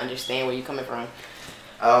expect them to understand where you're coming from.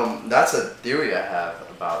 That's a theory I have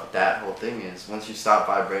about that whole thing is once you stop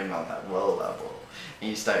vibrating on that low level and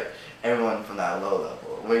you start everyone from that low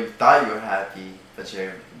level where you thought you were happy but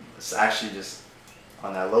you're actually just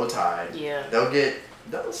on that low tide,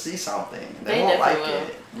 they'll see something. They won't like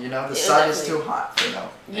it. The sun is too hot for them.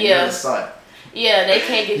 The sun. Yeah, they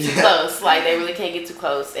can't get too close. Like, they really can't get too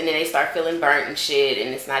close. And then they start feeling burnt and shit,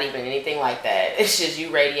 and it's not even anything like that. It's just you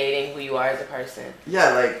radiating who you are as a person.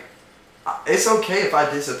 Yeah, like, it's okay if I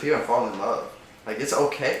disappear and fall in love. Like, it's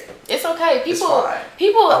okay. It's okay. It's fine.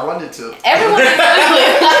 I wanted to.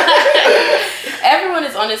 Everyone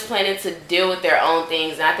is on this planet to deal with their own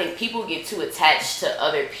things, and I think people get too attached to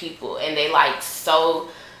other people, and they, like, sow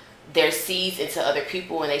their seeds into other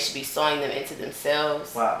people when they should be sowing them into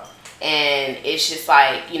themselves. Wow. And it's just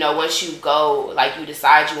like, once you go, like, you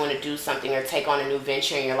decide you want to do something or take on a new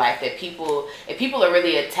venture in your life, that if people are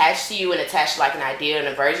really attached to you and attached to, like, an idea and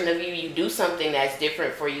a version of you, you do something that's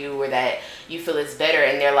different for you or that you feel is better,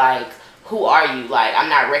 and they're like, who are you? Like, I'm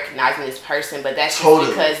not recognizing this person, but that's just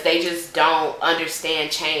because they just don't understand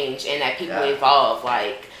change and that people evolve.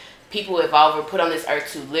 Like, people evolve. We're put on this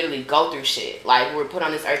earth to literally go through shit. Like, we're put on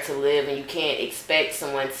this earth to live, and you can't expect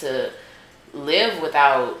someone to live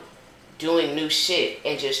without doing new shit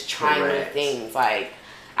and just trying new things. Like,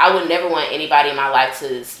 I would never want anybody in my life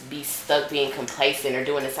to be stuck being complacent or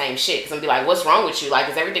doing the same shit, because I'm be like, what's wrong with you? Like,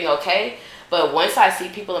 is everything okay? But once I see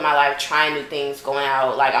people in my life trying new things, going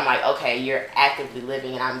out, like, I'm like, okay, you're actively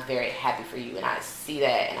living, and I'm very happy for you, and I see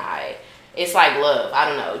that, and it's like love. I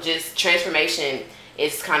don't know, just transformation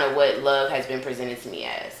is kind of what love has been presented to me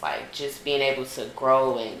as, like, just being able to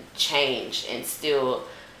grow and change and still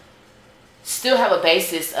have a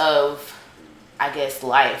basis of, I guess,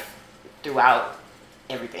 life throughout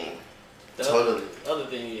everything. The other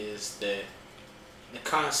thing is that the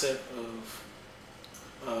concept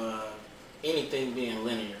of anything being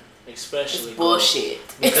linear, especially, it's bullshit.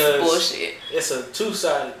 It's bullshit. It's a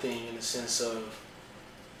two-sided thing in the sense of,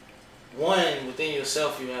 one, within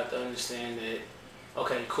yourself, you have to understand that,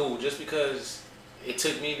 okay, cool, just because it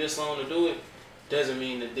took me this long to do it doesn't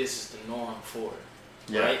mean that this is the norm for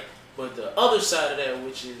it, right? But the other side of that,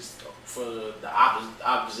 which is for the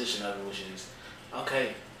opposition of it, which is,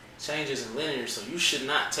 okay, change isn't linear, so you should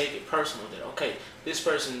not take it personal that, okay, this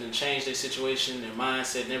person done changed their situation, their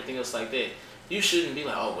mindset, and everything else like that. You shouldn't be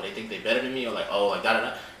like, oh, well, they think they better than me, or like, oh, like,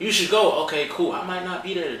 da-da-da. You should go, okay, cool, I might not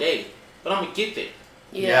be there today, but I'm going to get there.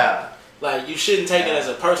 Yeah. Like, you shouldn't take it as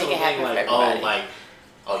a personal thing, like,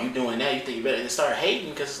 oh, you doing that, you think you better, and start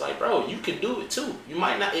hating, because it's like, bro, you can do it too. It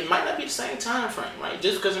might not be the same time frame, right?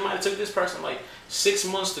 Just because it might have took this person like 6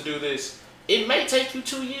 months to do this, it may take you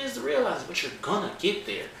 2 years to realize it, but you're gonna get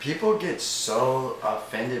there. People get so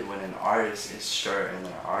offended when an artist is sure in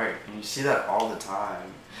their art, and you see that all the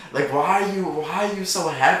time. Like, why are you so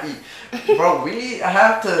happy? Bro, we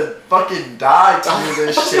have to fucking die to do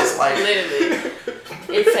this shit. Like, literally.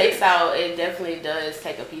 It definitely does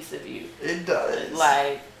take a piece of you. It does.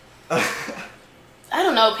 Like, I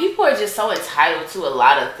don't know, people are just so entitled to a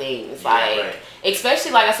lot of things. Like,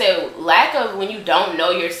 especially, like I said, lack of, when you don't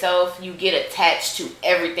know yourself, you get attached to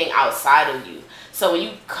everything outside of you. So when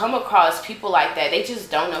you come across people like that, they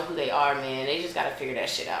just don't know who they are, man. They just got to figure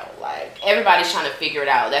that shit out. Like, everybody's trying to figure it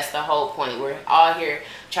out. That's the whole point. We're all here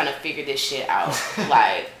trying to figure this shit out.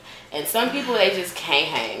 Like, and some people, they just can't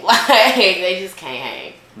hang. Like, they just can't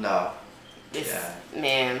hang. No. It's,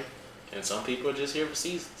 man. And some people are just here for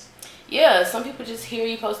seasons. Yeah, some people just here.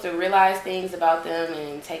 You're supposed to realize things about them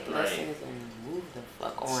and take lessons and move the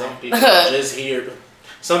fuck on. Some people are just here.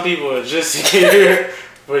 Some people are just here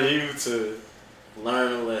for you to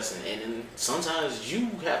learn a lesson, and then sometimes you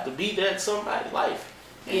have to be that somebody's life.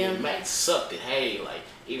 And it might suck that, hey, like,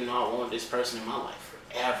 even though I want this person in my life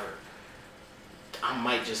forever, I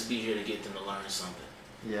might just be here to get them to learn something.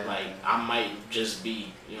 Yeah. Like, I might just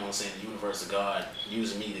be, you know what I'm saying, the universe of God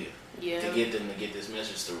using me to get them to get this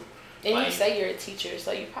message through. And like, you say you're a teacher,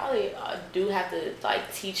 so you probably do have to,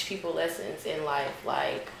 like, teach people lessons in life.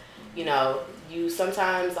 Like, you know, you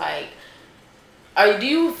sometimes, like, do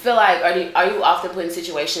you feel like, are you often put in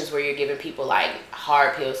situations where you're giving people, like,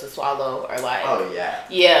 hard pills to swallow, or like... Oh, yeah.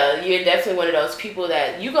 Yeah, you're definitely one of those people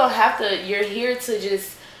that you're here to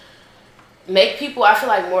just make people, I feel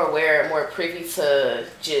like, more aware, more privy to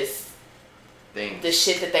just things, the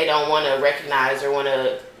shit that they don't want to recognize or want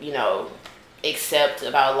to, you know, accept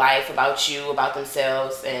about life, about you, about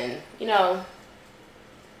themselves. And, you know,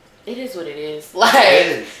 it is what it is. Like,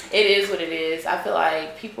 it is what it is. I feel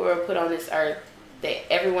like people are put on this earth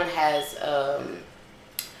that everyone has,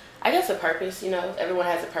 I guess, a purpose. You know, everyone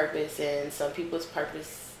has a purpose, and some people's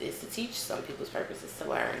purpose is to teach, some people's purpose is to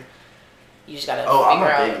learn. You just gotta figure out.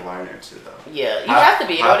 I'm a big learner too, though. Yeah, you have to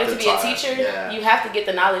be. In order to be a teacher, you have to get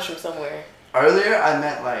the knowledge from somewhere. Earlier, I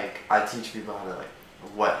meant, like, I teach people how to, like,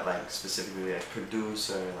 what, like, specifically, like,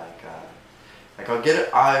 produce, or, like,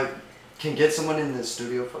 I can get someone in the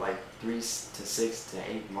studio for, like, 3 to 6 to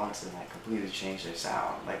 8 months and, like, completely change their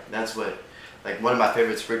sound. Like, that's what, like, one of my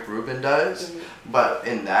favorites, Rick Rubin, does. Mm-hmm. But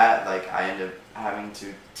in that, like, I end up having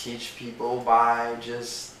to teach people by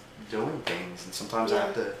just doing things, and sometimes I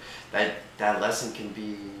have to, that lesson can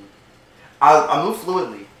be, I move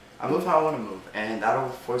fluidly. I move how I want to move, and that'll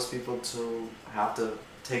force people to have to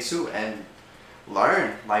take suit and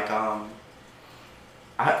learn. Like, I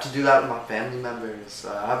have to do that with my family members.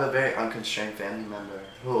 I have a very unconstrained family member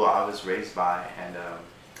who I was raised by, and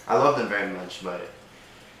I love them very much, but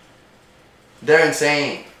they're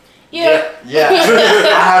insane. Yeah.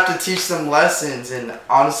 I have to teach them lessons, and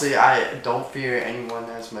honestly, I don't fear anyone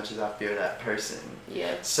as much as I fear that person.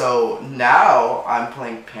 Yeah. So now I'm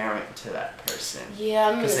playing parent to that person. Yeah,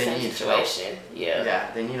 I'm in the same situation. Yeah.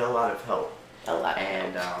 Yeah, they need a lot of help. A lot.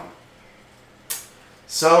 And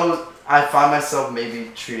so I find myself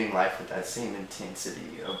maybe treating life with that same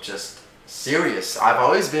intensity of just serious.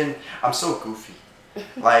 I'm so goofy.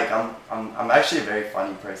 Like, I'm actually a very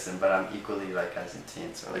funny person, but I'm equally, like, as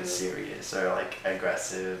intense or, like, serious or, like,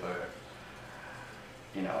 aggressive, or,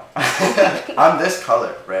 you know. I'm this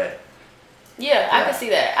color, red. Yeah, I can see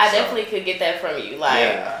that. I definitely could get that from you.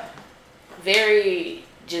 Like, very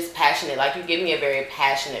just passionate. Like, you give me a very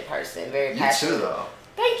passionate person. Very passionate. You too, though.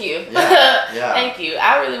 Thank you. Yeah. Thank you.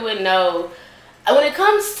 I really wouldn't know. When it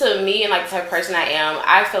comes to me and, like, the type of person I am,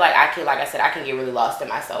 I feel like I can get really lost in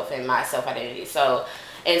myself and my self-identity. So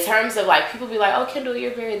in terms of, like, people be like, oh, Kendall,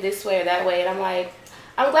 you're very this way or that way. And I'm like,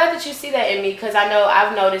 I'm glad that you see that in me, because I know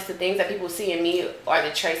I've noticed the things that people see in me are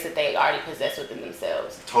the traits that they already possess within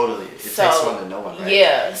themselves. Totally. It takes one to know one, right?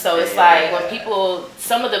 Yeah. So it's when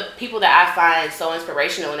some of the people that I find so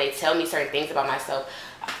inspirational, when they tell me certain things about myself,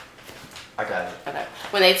 I got it. Okay.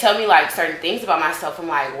 When they tell me, like, certain things about myself, I'm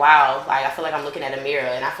like, wow, like, I feel like I'm looking at a mirror.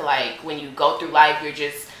 And I feel like when you go through life, you're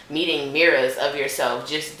just meeting mirrors of yourself,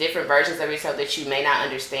 just different versions of yourself that you may not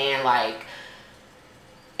understand. Like,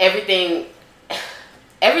 everything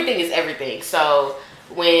is everything. So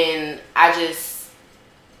when I just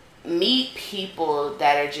meet people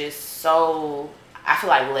that are just so, I feel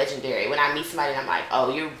like, legendary. When I meet somebody and I'm like, oh,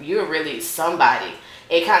 you're really somebody,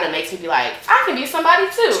 it kind of makes me be like, I can be somebody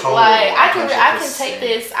too. Totally, like, I can take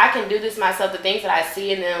this, I can do this myself. The things that I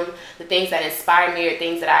see in them, the things that inspire me, or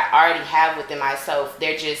things that I already have within myself,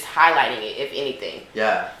 they're just highlighting it, if anything.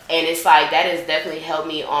 Yeah. And it's like, that has definitely helped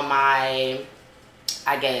me on my,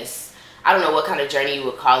 I guess, I don't know what kind of journey you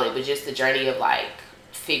would call it, but just the journey of, like,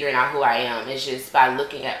 figuring out who I am. It's just by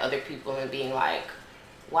looking at other people and being like,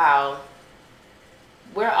 wow,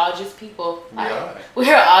 we're all just people. Like,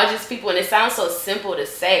 we're all just people. And it sounds so simple to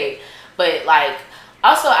say, but, like,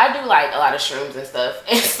 also I do, like, a lot of shrooms and stuff.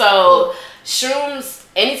 And so shrooms,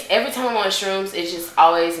 every time I'm on shrooms, it just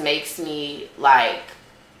always makes me, like,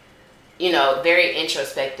 you know, very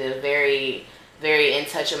introspective, very, very in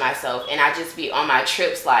touch with myself. And I just be on my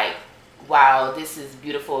trips, like, wow, this is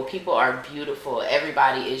beautiful. People are beautiful.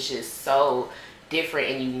 Everybody is just so different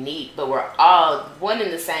and unique, but we're all one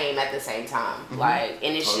and the same at the same time. Mm-hmm. Like,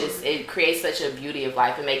 and it's just, it creates such a beauty of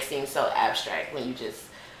life. It makes things so abstract when you just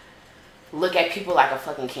look at people like a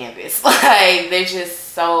fucking campus. Like, they're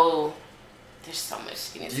just so, there's so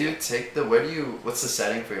much. Do you take what's the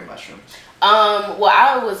setting for your mushrooms? Well,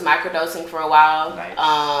 I was microdosing for a while. Nice.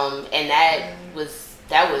 And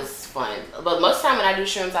that was fun. But most of the time when I do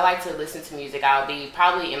shrooms, I like to listen to music. I'll be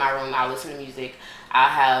probably in my room, I'll listen to music. I'll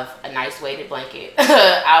have a nice weighted blanket.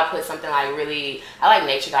 I'll put something like I like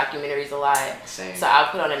nature documentaries a lot. Same. So I'll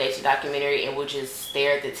put on a nature documentary and we'll just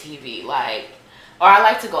stare at the TV. Like, or I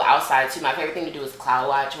like to go outside too. My favorite thing to do is cloud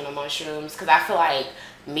watch when I'm on shrooms, because I feel like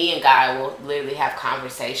me and Guy will literally have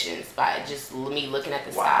conversations by just me looking at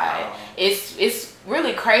the sky. It's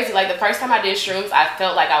really crazy. Like, the first time I did shrooms, I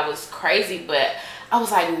felt like I was crazy, but I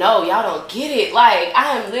was like, no, y'all don't get it. Like,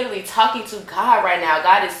 I am literally talking to God right now.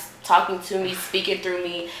 God is talking to me, speaking through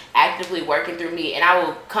me, actively working through me, and I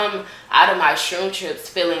will come out of my shroom trips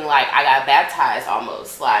feeling like I got baptized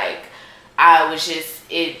almost. Like,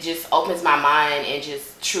 it just opens my mind and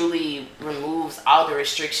just truly removes all the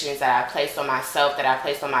restrictions that I placed on myself, that I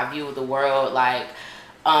placed on my view of the world. Like,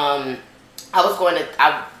 I was going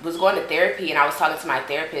to therapy, and I was talking to my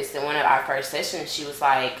therapist in one of our first sessions. She was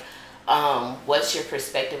like, what's your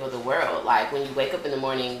perspective of the world? Like, when you wake up in the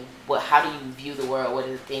morning, how do you view the world? What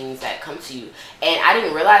are the things that come to you? And I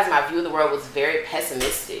didn't realize my view of the world was very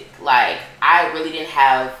pessimistic. Like, I really didn't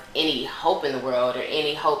have any hope in the world, or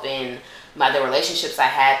any hope in the relationships I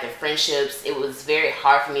had, the friendships. It was very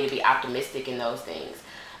hard for me to be optimistic in those things.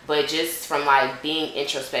 But just from like being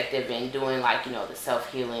introspective and doing like, you know, the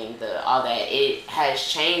self-healing, all that, it has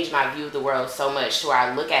changed my view of the world so much to where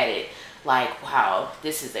I look at it like, wow,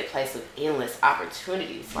 this is a place of endless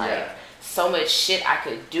opportunities. Like, so much shit I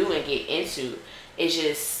could do and get into. It's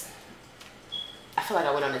just, I feel like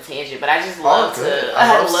I went on a tangent, but I just love to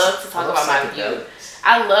talk about my view.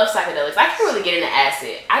 I love psychedelics. I can really get into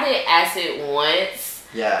acid. I did acid once.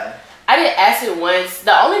 Yeah. I did acid once.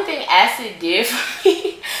 The only thing acid did for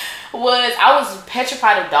me was I was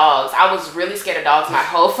petrified of dogs. I was really scared of dogs my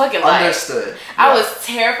whole fucking life. Understood. I was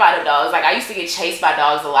terrified of dogs. Like, I used to get chased by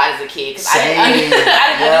dogs a lot as a kid because I didn't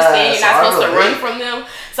understand you're not supposed to run from them.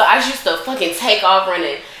 So I just used to fucking take off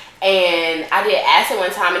running. And I did acid one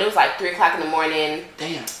time, and it was like 3 o'clock in the morning.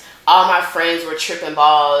 Damn. All my friends were tripping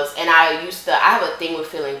balls, and I have a thing with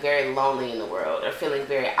feeling very lonely in the world, or feeling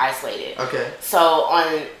very isolated. Okay. So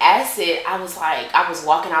on acid, I was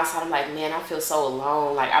walking outside, I'm like, man, I feel so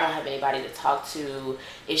alone. Like, I don't have anybody to talk to.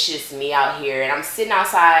 It's just me out here. And I'm sitting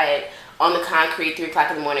outside on the concrete, 3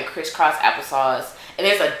 o'clock in the morning, crisscross applesauce, and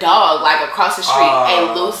there's a dog like across the street,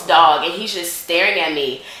 a loose dog, and he's just staring at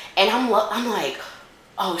me. And I'm like,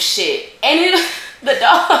 oh shit. And the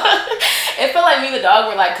dog, it felt like me and the dog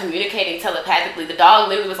were like communicating telepathically. The dog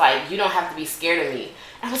literally was like, you don't have to be scared of me.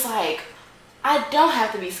 And I was like, I don't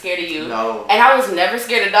have to be scared of you. No. And I was never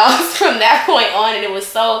scared of dogs from that point on. And it was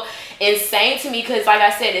so insane to me because, like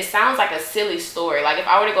I said, it sounds like a silly story. Like, if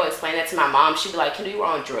I were to go explain that to my mom, she'd be like, Kendall, you were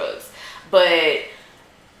on drugs. But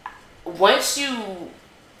once you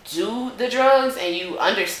do the drugs and you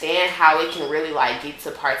understand how it can really like get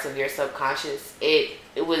to parts of your subconscious,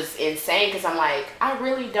 it was insane because I'm like, I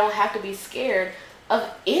really don't have to be scared of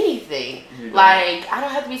anything. Like, I don't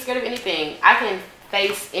have to be scared of anything. I can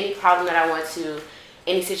face any problem that I want to,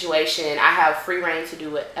 any situation. I have free reign to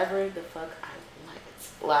do whatever the fuck I want.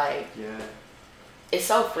 Like, yeah, it's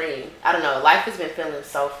so freeing. I don't know. Life has been feeling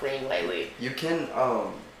so freeing lately. You can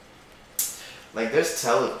like, there's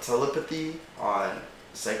telepathy on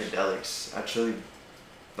psychedelics. I truly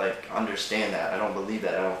understand that. I don't believe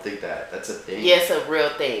that. I don't think that that's a thing. Yeah, it's a real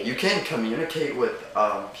thing. You can communicate with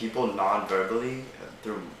people non-verbally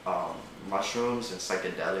through mushrooms and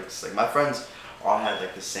psychedelics. Like, my friends all had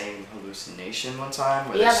like the same hallucination one time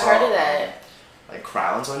where they I've saw heard of that. like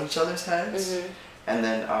crowns on each other's heads. Mm-hmm. And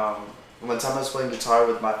then one time I was playing guitar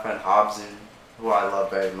with my friend Hobson, who I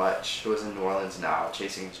love very much, who is in New Orleans now,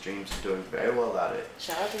 chasing his dreams and doing very well at it.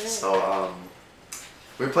 Shout out to him. So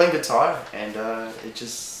we were playing guitar, and it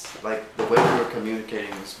just, like, the way we were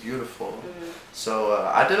communicating was beautiful. Mm-hmm. So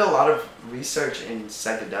I did a lot of research in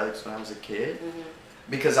psychedelics when I was a kid,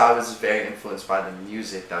 because I was very influenced by the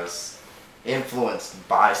music that was influenced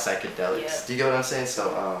by psychedelics. Yeah. Do you get what I'm saying?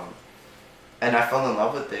 So, and I fell in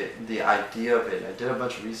love with it, the idea of it. I did a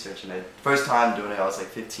bunch of research, and first time doing it, I was like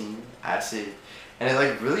 15, acid, and it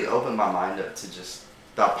like really opened my mind up to just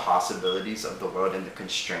the possibilities of the world and the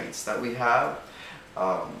constraints that we have.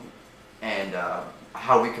 And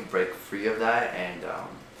how we could break free of that and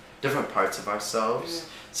different parts of ourselves,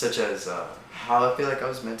 such as how I feel like I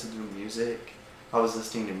was meant to do music, how I was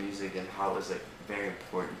listening to music, and how it was like very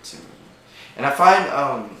important to me. And I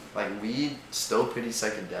find like weed still pretty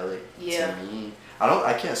psychedelic to me.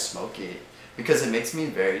 I can't smoke it because it makes me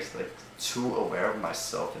very like too aware of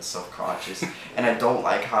myself and self-conscious. And I don't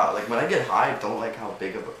like how, like when I get high, I don't like how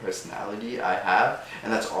big of a personality I have,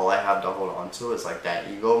 and that's all I have to hold on to is like that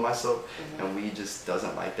ego of myself. And weed just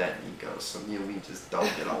doesn't like that ego, so me and weed just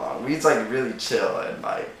don't get along. Weed's like really chill, and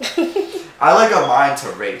like I like a mind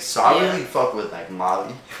to race, so I really fuck with like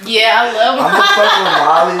Molly. Yeah, I love Molly. I'm gonna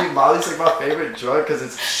fuck with Molly. Molly's like my favorite drug because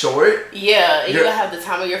it's short. Yeah, and you'll have the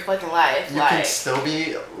time of your fucking life. You can still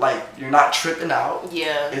be like, you're not tripping out.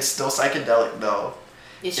 Yeah. It's still psychedelic though.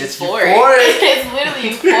 It's euphoric. It's literally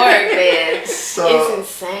euphoric, man. So, it's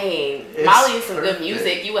insane. Molly is some good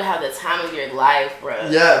music. You would have the time of your life, bro.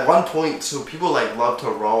 Yeah, at one point too, people like love to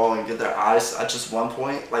roll and get their eyes at just one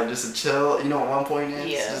point, like just to chill. You know what one point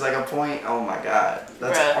is? Yeah. Just like a point. Oh my god,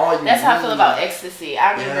 that's Bruh, all you. That's need. how I feel about ecstasy.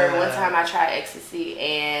 I remember one time I tried ecstasy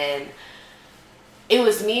and it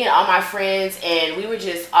was me and all my friends, and we were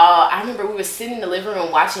just I remember we were sitting in the living room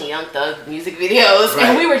watching Young Thug music videos,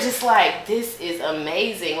 and we were just like, this is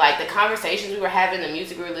amazing. Like, the conversations we were having, the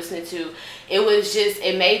music we were listening to,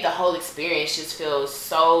 it made the whole experience just feel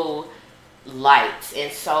so light and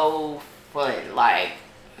so fun. Like,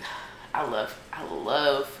 I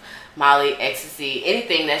love Molly, ecstasy,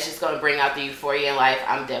 anything that's just going to bring out the euphoria in life.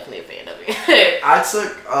 I'm definitely a fan of it. I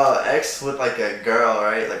took X with like a girl,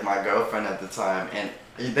 right? Like my girlfriend at the time, and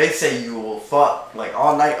they say you will fuck like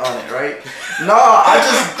all night on it, right? No, I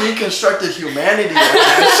just deconstructed humanity and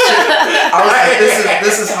that shit. I was like,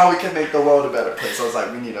 this is how we can make the world a better place. I was like,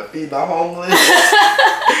 we need to feed the homeless.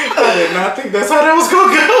 I did not think that's how that was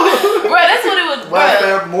gonna go. Bro, that's what it was.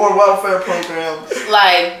 Welfare, more welfare programs.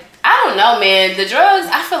 Like, I don't know, man. The drugs,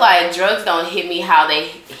 I feel like drugs don't hit me how they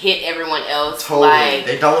hit everyone else. Totally. Like,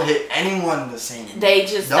 they don't hit anyone the same. They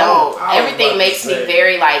just don't. Everything makes me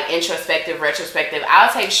very, like, introspective, retrospective.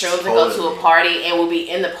 I'll take shrooms and go to a party, and we'll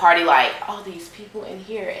be in the party like, oh, these people in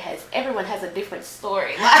here, everyone has a different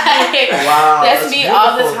story. Like, wow, that's me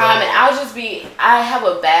all the time. And I have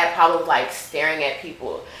a bad problem with, like, staring at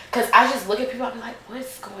people. Because I just look at people, I'll be like,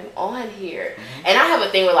 what's going on here? And I have a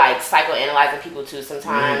thing with, like, psychoanalyzing people, too,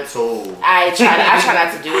 sometimes. I try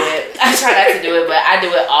not to do it. But I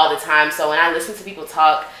do it all the time. So when I listen to people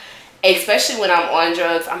talk, especially when I'm on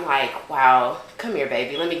drugs, I'm like, wow, come here,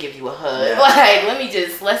 baby. Let me give you a hug. Yeah. Like,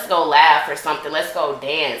 let's go laugh or something. Let's go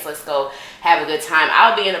dance. Let's go have a good time.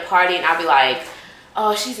 I'll be in a party and I'll be like,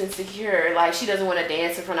 oh, she's insecure. Like, she doesn't want to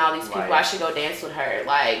dance in front of all these people. I should go dance with her.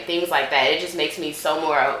 Like, things like that. It just makes me so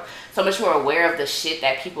much more aware of the shit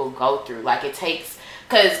that people go through. Like, it takes,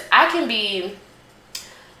 because I've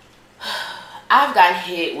gotten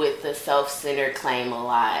hit with the self-centered claim a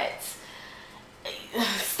lot.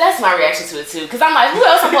 That's my reaction to it too, because I'm like, who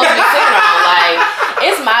else I'm supposed to be centered on? Like,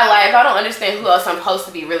 it's my life. I don't understand who else I'm supposed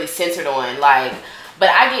to be really centered on. Like, but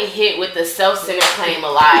I get hit with the self-centered claim a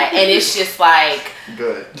lot, and it's just like,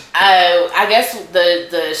 good. I guess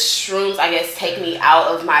the shrooms, I guess, take me out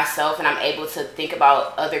of myself, and I'm able to think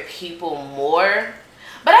about other people more.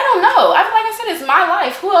 But I don't know. Like I said, it's my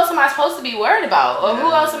life. Who else am I supposed to be worried about, or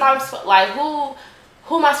who else am I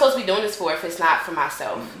who am I supposed to be doing this for if it's not for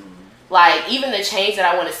myself? Like, even the change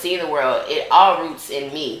that I want to see in the world, it all roots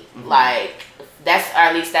in me. Like,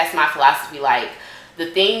 at least that's my philosophy. Like,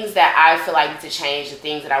 the things that I feel like need to change, the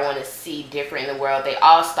things that I want to see different in the world, they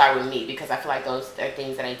all start with me, because I feel like those are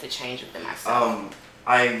things that I need to change within myself.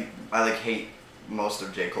 I like hate most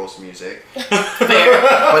of J. Cole's music. But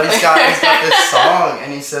he's got this song,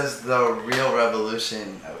 and he says the real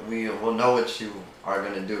revolution, we will know what you are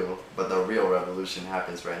going to do, but the real revolution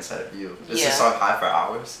happens right inside of you. It's the song High for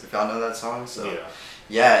Hours, if y'all know that song. So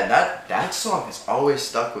yeah, that song has always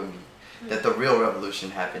stuck with me. That the real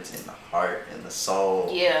revolution happens in the heart, in the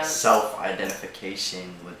soul,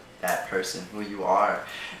 self-identification with that person, who you are.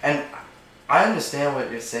 And I understand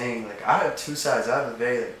what you're saying. Like, I have two sides. I have a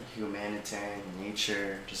very humanitarian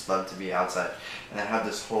nature, just love to be outside, and then I have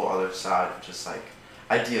this whole other side of just like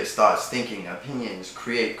ideas, thoughts, thinking, opinions,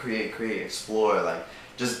 create, explore, like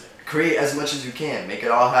just create as much as you can, make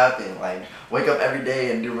it all happen. Like, wake up every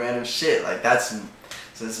day and do random shit. Like,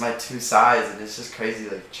 so it's my two sides, and it's just crazy,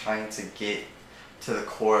 like, trying to get to the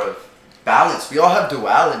core of balance. We all have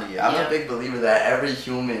duality. I'm a big believer that every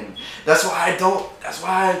human, that's why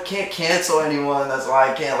I can't cancel anyone. That's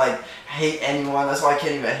why I can't, like, hate anyone. That's why I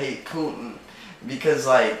can't even hate Putin. Because,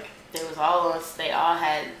 like, they all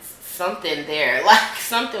had something there. Like,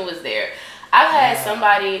 something was there. I've had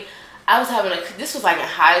somebody, this was like in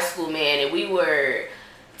high school, man, and we were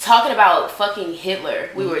talking about fucking Hitler.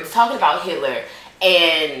 We were talking about Hitler.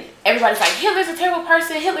 And everybody's like, Hitler's a terrible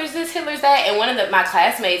person. Hitler's this, Hitler's that. And one of my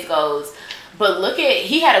classmates goes, but look at,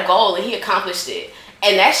 he had a goal and he accomplished it.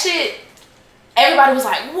 And that shit, everybody was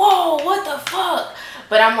like, whoa, what the fuck?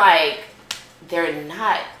 But I'm like, they're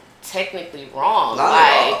not technically wrong. Not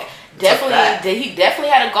like, definitely, he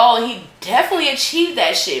definitely had a goal and he definitely achieved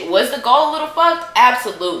that shit. Was the goal a little fucked?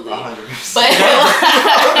 Absolutely. 100%. But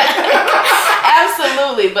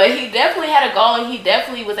absolutely. But he definitely had a goal and he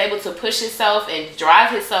definitely was able to push himself and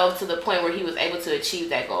drive himself to the point where he was able to achieve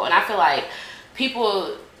that goal. And I feel like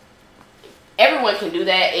everyone can do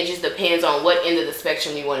that. It just depends on what end of the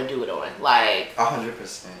spectrum you want to do it on. Like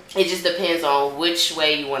 100%. It just depends on which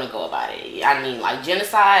way you want to go about it. I mean, like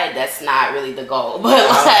genocide, that's not really the goal. But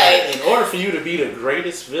like, in order for you to be the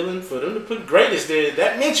greatest villain, for them to put greatest there,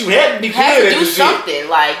 that meant you had to be good at this do shit. something.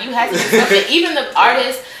 Like you have to do something. Even the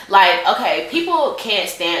artists, like okay, people can't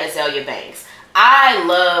stand Azalea Banks. I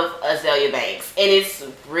love Azalea Banks, and it's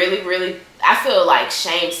really, really. I feel like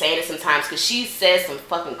shame saying it sometimes because she says some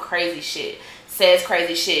fucking crazy shit. Says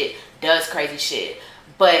crazy shit, does crazy shit.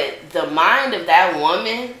 But the mind of that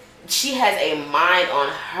woman, she has a mind on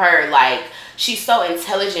her. Like, she's so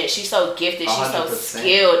intelligent. She's so gifted. 100%. She's so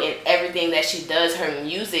skilled in everything that she does. Her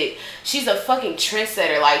music, she's a fucking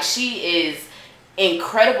trendsetter. Like, she is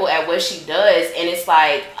incredible at what she does. And it's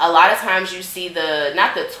like, a lot of times you see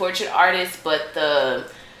not the tortured artist, but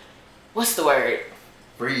what's the word?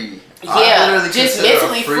 Free. Yeah, just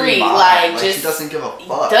mentally free. Like, just she doesn't give a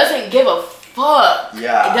fuck. Doesn't give a fuck.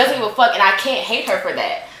 Yeah. It doesn't give a fuck, and I can't hate her for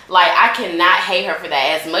that. Like, I cannot hate her for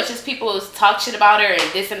that. As much as people talk shit about her and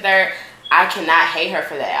this and that, I cannot hate her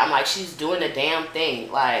for that. I'm like, she's doing a damn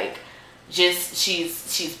thing. Like, just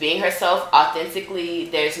she's being herself authentically.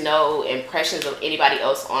 There's no impressions of anybody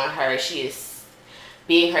else on her. She is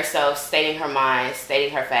being herself, stating her mind,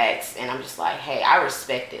 stating her facts, and I'm just like, hey, I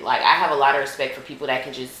respect it. Like, I have a lot of respect for people that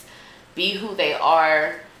can just be who they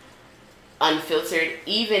are, unfiltered,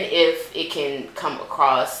 even if it can come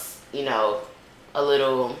across, you know, a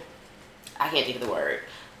little, I can't think of the word,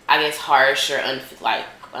 I guess harsh or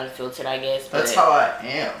unfiltered, I guess. But that's how I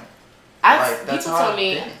am. People tell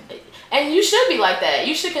me, and you should be like that.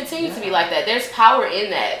 You should continue to be like that. There's power in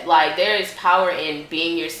that. Like, there is power in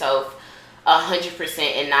being yourself 100%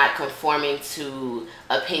 and not conforming to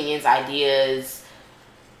opinions, ideas,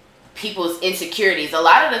 people's insecurities. A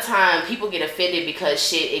lot of the time, people get offended because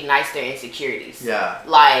shit ignites their insecurities. Yeah.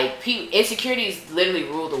 Like, insecurities literally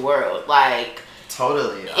rule the world. Like,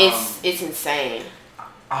 totally. It's insane.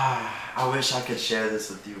 I wish I could share this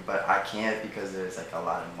with you, but I can't because there's like a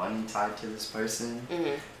lot of money tied to this person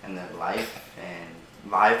and their life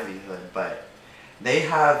and livelihood. But they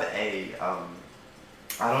have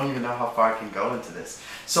I don't even know how far I can go into this.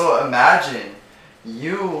 So imagine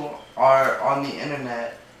you are on the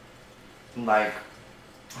internet, like,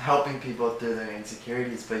 helping people through their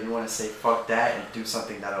insecurities, but you want to say fuck that and do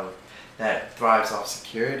something that thrives off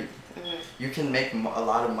security. You can make a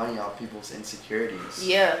lot of money off people's insecurities.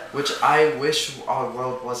 Yeah. Which I wish our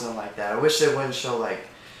world wasn't like that. I wish they wouldn't show like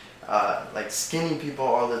skinny people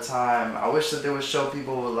all the time. I wish that they would show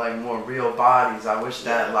people with like more real bodies. I wish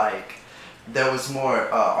that like there was more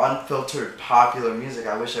unfiltered popular music.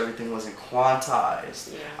 I wish everything wasn't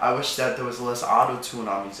quantized. Yeah. I wish that there was less auto-tune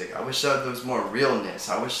on music. I wish that there was more realness.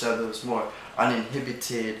 I wish that there was more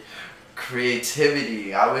uninhibited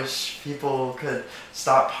creativity. I wish people could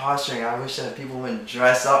stop posturing. I wish that people wouldn't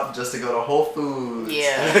dress up just to go to Whole Foods.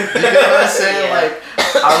 Yeah. You know what I'm saying? Yeah.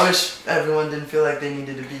 Like, I wish everyone didn't feel like they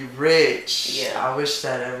needed to be rich. Yeah. I wish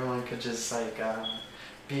that everyone could just like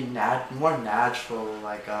be more natural.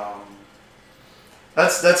 Like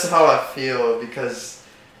that's how I feel, because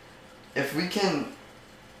if we can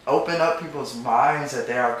open up people's minds that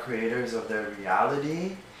they are creators of their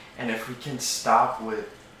reality, and if we can stop with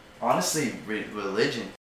honestly religion,